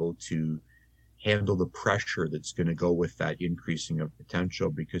be able to handle the pressure that's going to go with that increasing of potential,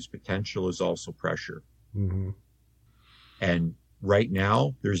 because potential is also pressure. And right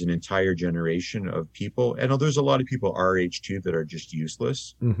now, there's an entire generation of people, and there's a lot of people our age too that are just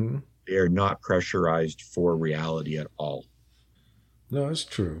useless. They are not pressurized for reality at all. No, it's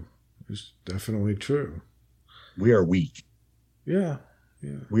true. It's definitely true. We are weak. Yeah.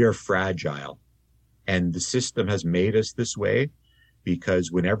 We are fragile. And the system has made us this way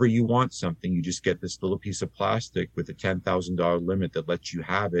because whenever you want something, you just get this little piece of plastic with a $10,000 limit that lets you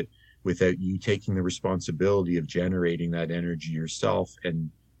have it without you taking the responsibility of generating that energy yourself.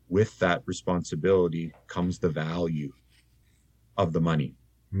 And with that responsibility comes the value of the money.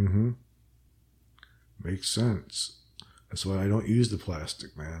 Makes sense. That's why I don't use the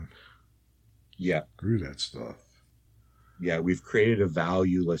plastic, man. Yeah. Screw that stuff. Yeah, we've created a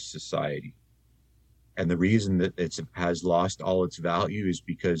valueless society. And the reason that it has lost all its value is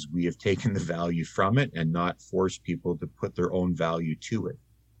because we have taken the value from it and not forced people to put their own value to it.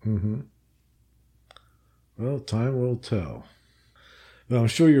 Well, time will tell. But I'm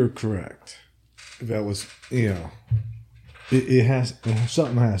sure you're correct. That was, it has,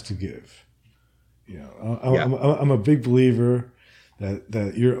 something has to give. I'm a big believer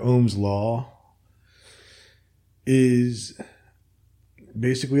that your Ohm's law is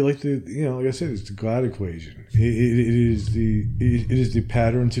basically like like I said, it's the God equation. It is the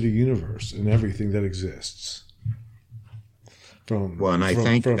pattern to the universe and everything that exists. From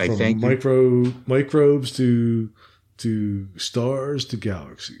microbes to stars to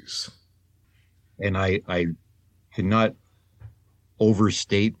galaxies. And I cannot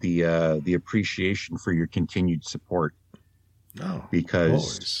overstate the appreciation for your continued support. No, because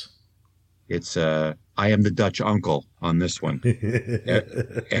always. It's I am the Dutch uncle on this one.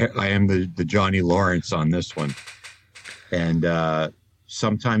 I am the Johnny Lawrence on this one. And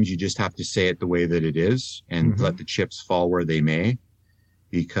sometimes you just have to say it the way that it is and let the chips fall where they may,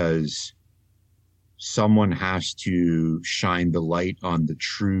 because someone has to shine the light on the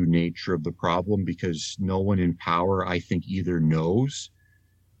true nature of the problem, because no one in power, I think, either knows.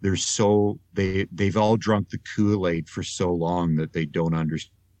 They've all drunk the Kool-Aid for so long that they don't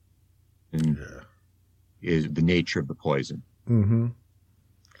understand is the nature of the poison.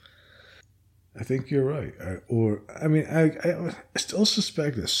 I think you're right. I still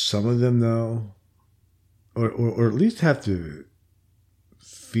suspect that some of them know, or at least have to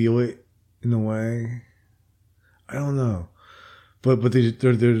feel it in a way. I don't know, but they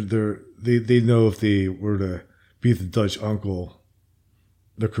know if they were to be the Dutch uncle,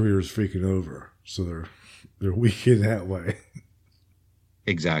 their career is freaking over. So they're weak in that way.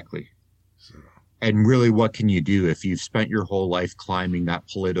 Exactly. So. And really, what can you do if you've spent your whole life climbing that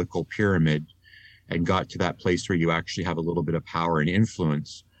political pyramid and got to that place where you actually have a little bit of power and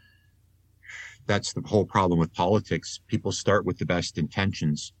influence? That's the whole problem with politics. People start with the best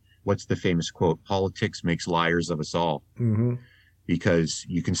intentions. What's the famous quote? Politics makes liars of us all. Because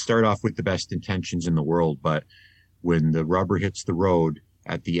you can start off with the best intentions in the world, but when the rubber hits the road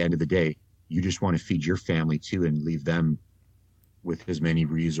at the end of the day, you just want to feed your family too and leave them with as many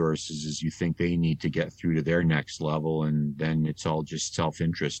resources as you think they need to get through to their next level. And then it's all just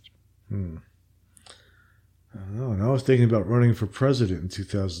self-interest. I don't know. And I was thinking about running for president in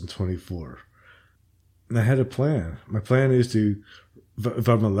 2024. And I had a plan. My plan is to, if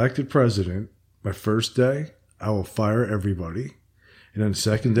I'm elected president, my first day, I will fire everybody. And on the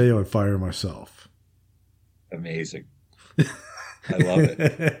second day, I would fire myself. Amazing. I love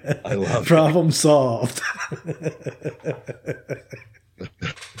it. I love Problem solved.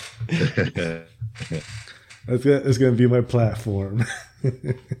 That's going to be my platform.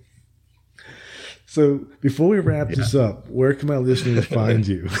 So before we wrap this up, where can my listeners find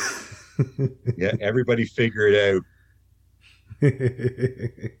you? Yeah, everybody figure it out.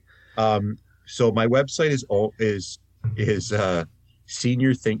 So my website is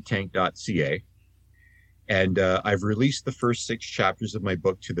seniorthinktank.ca. And I've released the first 6 chapters of my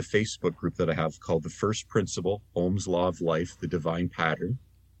book to the Facebook group that I have called The First Principle, Ohm's Law of Life, The Divine Pattern.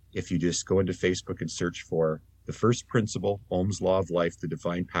 If you just go into Facebook and search for The First Principle, Ohm's Law of Life, The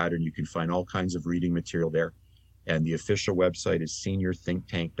Divine Pattern, you can find all kinds of reading material there. And the official website is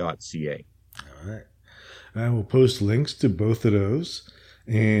seniorthinktank.ca. All right. I will post links to both of those.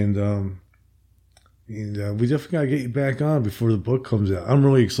 And we definitely got to get you back on before the book comes out. I'm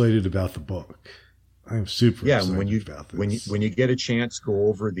really excited about the book. I'm super excited about this. When you get a chance, go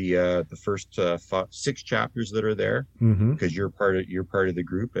over the first 6 chapters that are there, because you're part of the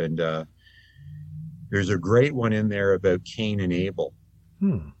group, and there's a great one in there about Cain and Abel,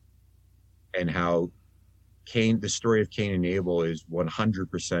 and how the story of Cain and Abel is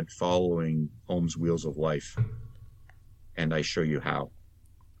 100% following Ohm's Wheels of Life, and I show you how.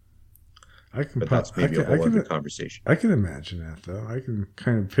 That's maybe a whole other conversation. I can imagine that, though. I can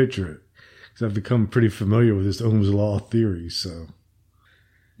kind of picture it. Because I've become pretty familiar with this Ohm's Law theory, so.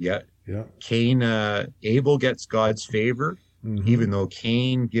 Yeah. Abel gets God's favor, even though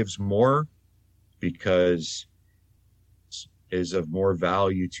Cain gives more, because is of more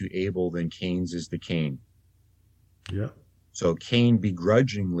value to Abel than Cain's is to Cain. Yeah. So Cain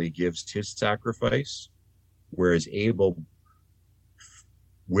begrudgingly gives his sacrifice, whereas Abel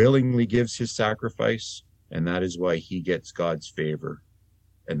willingly gives his sacrifice, and that is why he gets God's favor.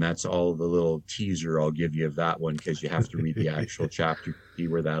 And that's all the little teaser I'll give you of that one, because you have to read the actual chapter to see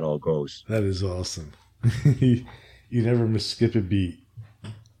where that all goes. That is awesome. You never skip a beat.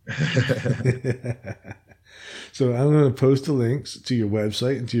 So I'm going to post the links to your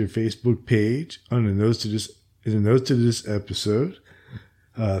website and to your Facebook page in the notes to this episode.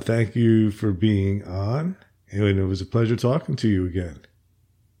 Thank you for being on. And it was a pleasure talking to you again.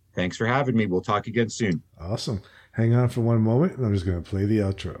 Thanks for having me. We'll talk again soon. Awesome. Hang on for one moment, and I'm just going to play the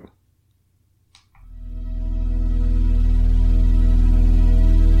outro.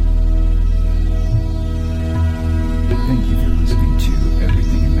 Thank you for listening to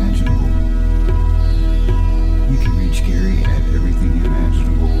Everything Imaginable. You can reach Gary at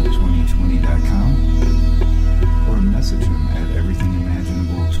everythingimaginable2020.com or message him at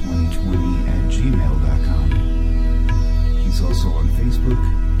everythingimaginable2020@gmail.com. He's also on Facebook,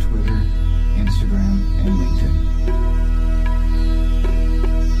 Twitter, Instagram, and LinkedIn.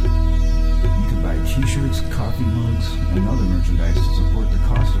 You can buy t-shirts, coffee mugs, and other merchandise to support the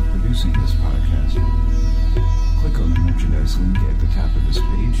cost of producing this podcast. Click on the merchandise link at the top of this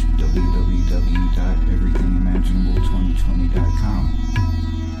page, www.everythingimaginable2020.com.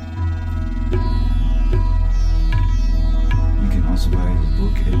 You can also buy the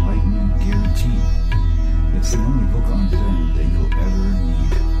book Enlightenment Guaranteed. It's the only book on Zen that you'll ever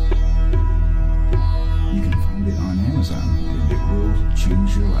need. You can find it on Amazon, and it will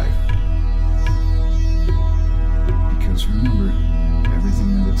change your life. Because remember, everything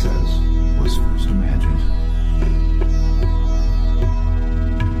that it says was first imagined.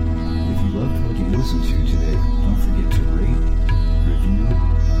 If you loved what you listened to today, don't forget to rate, review,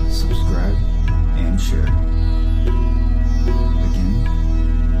 subscribe, and share. Again,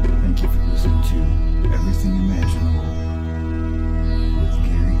 thank you for listening to Everything Imagined.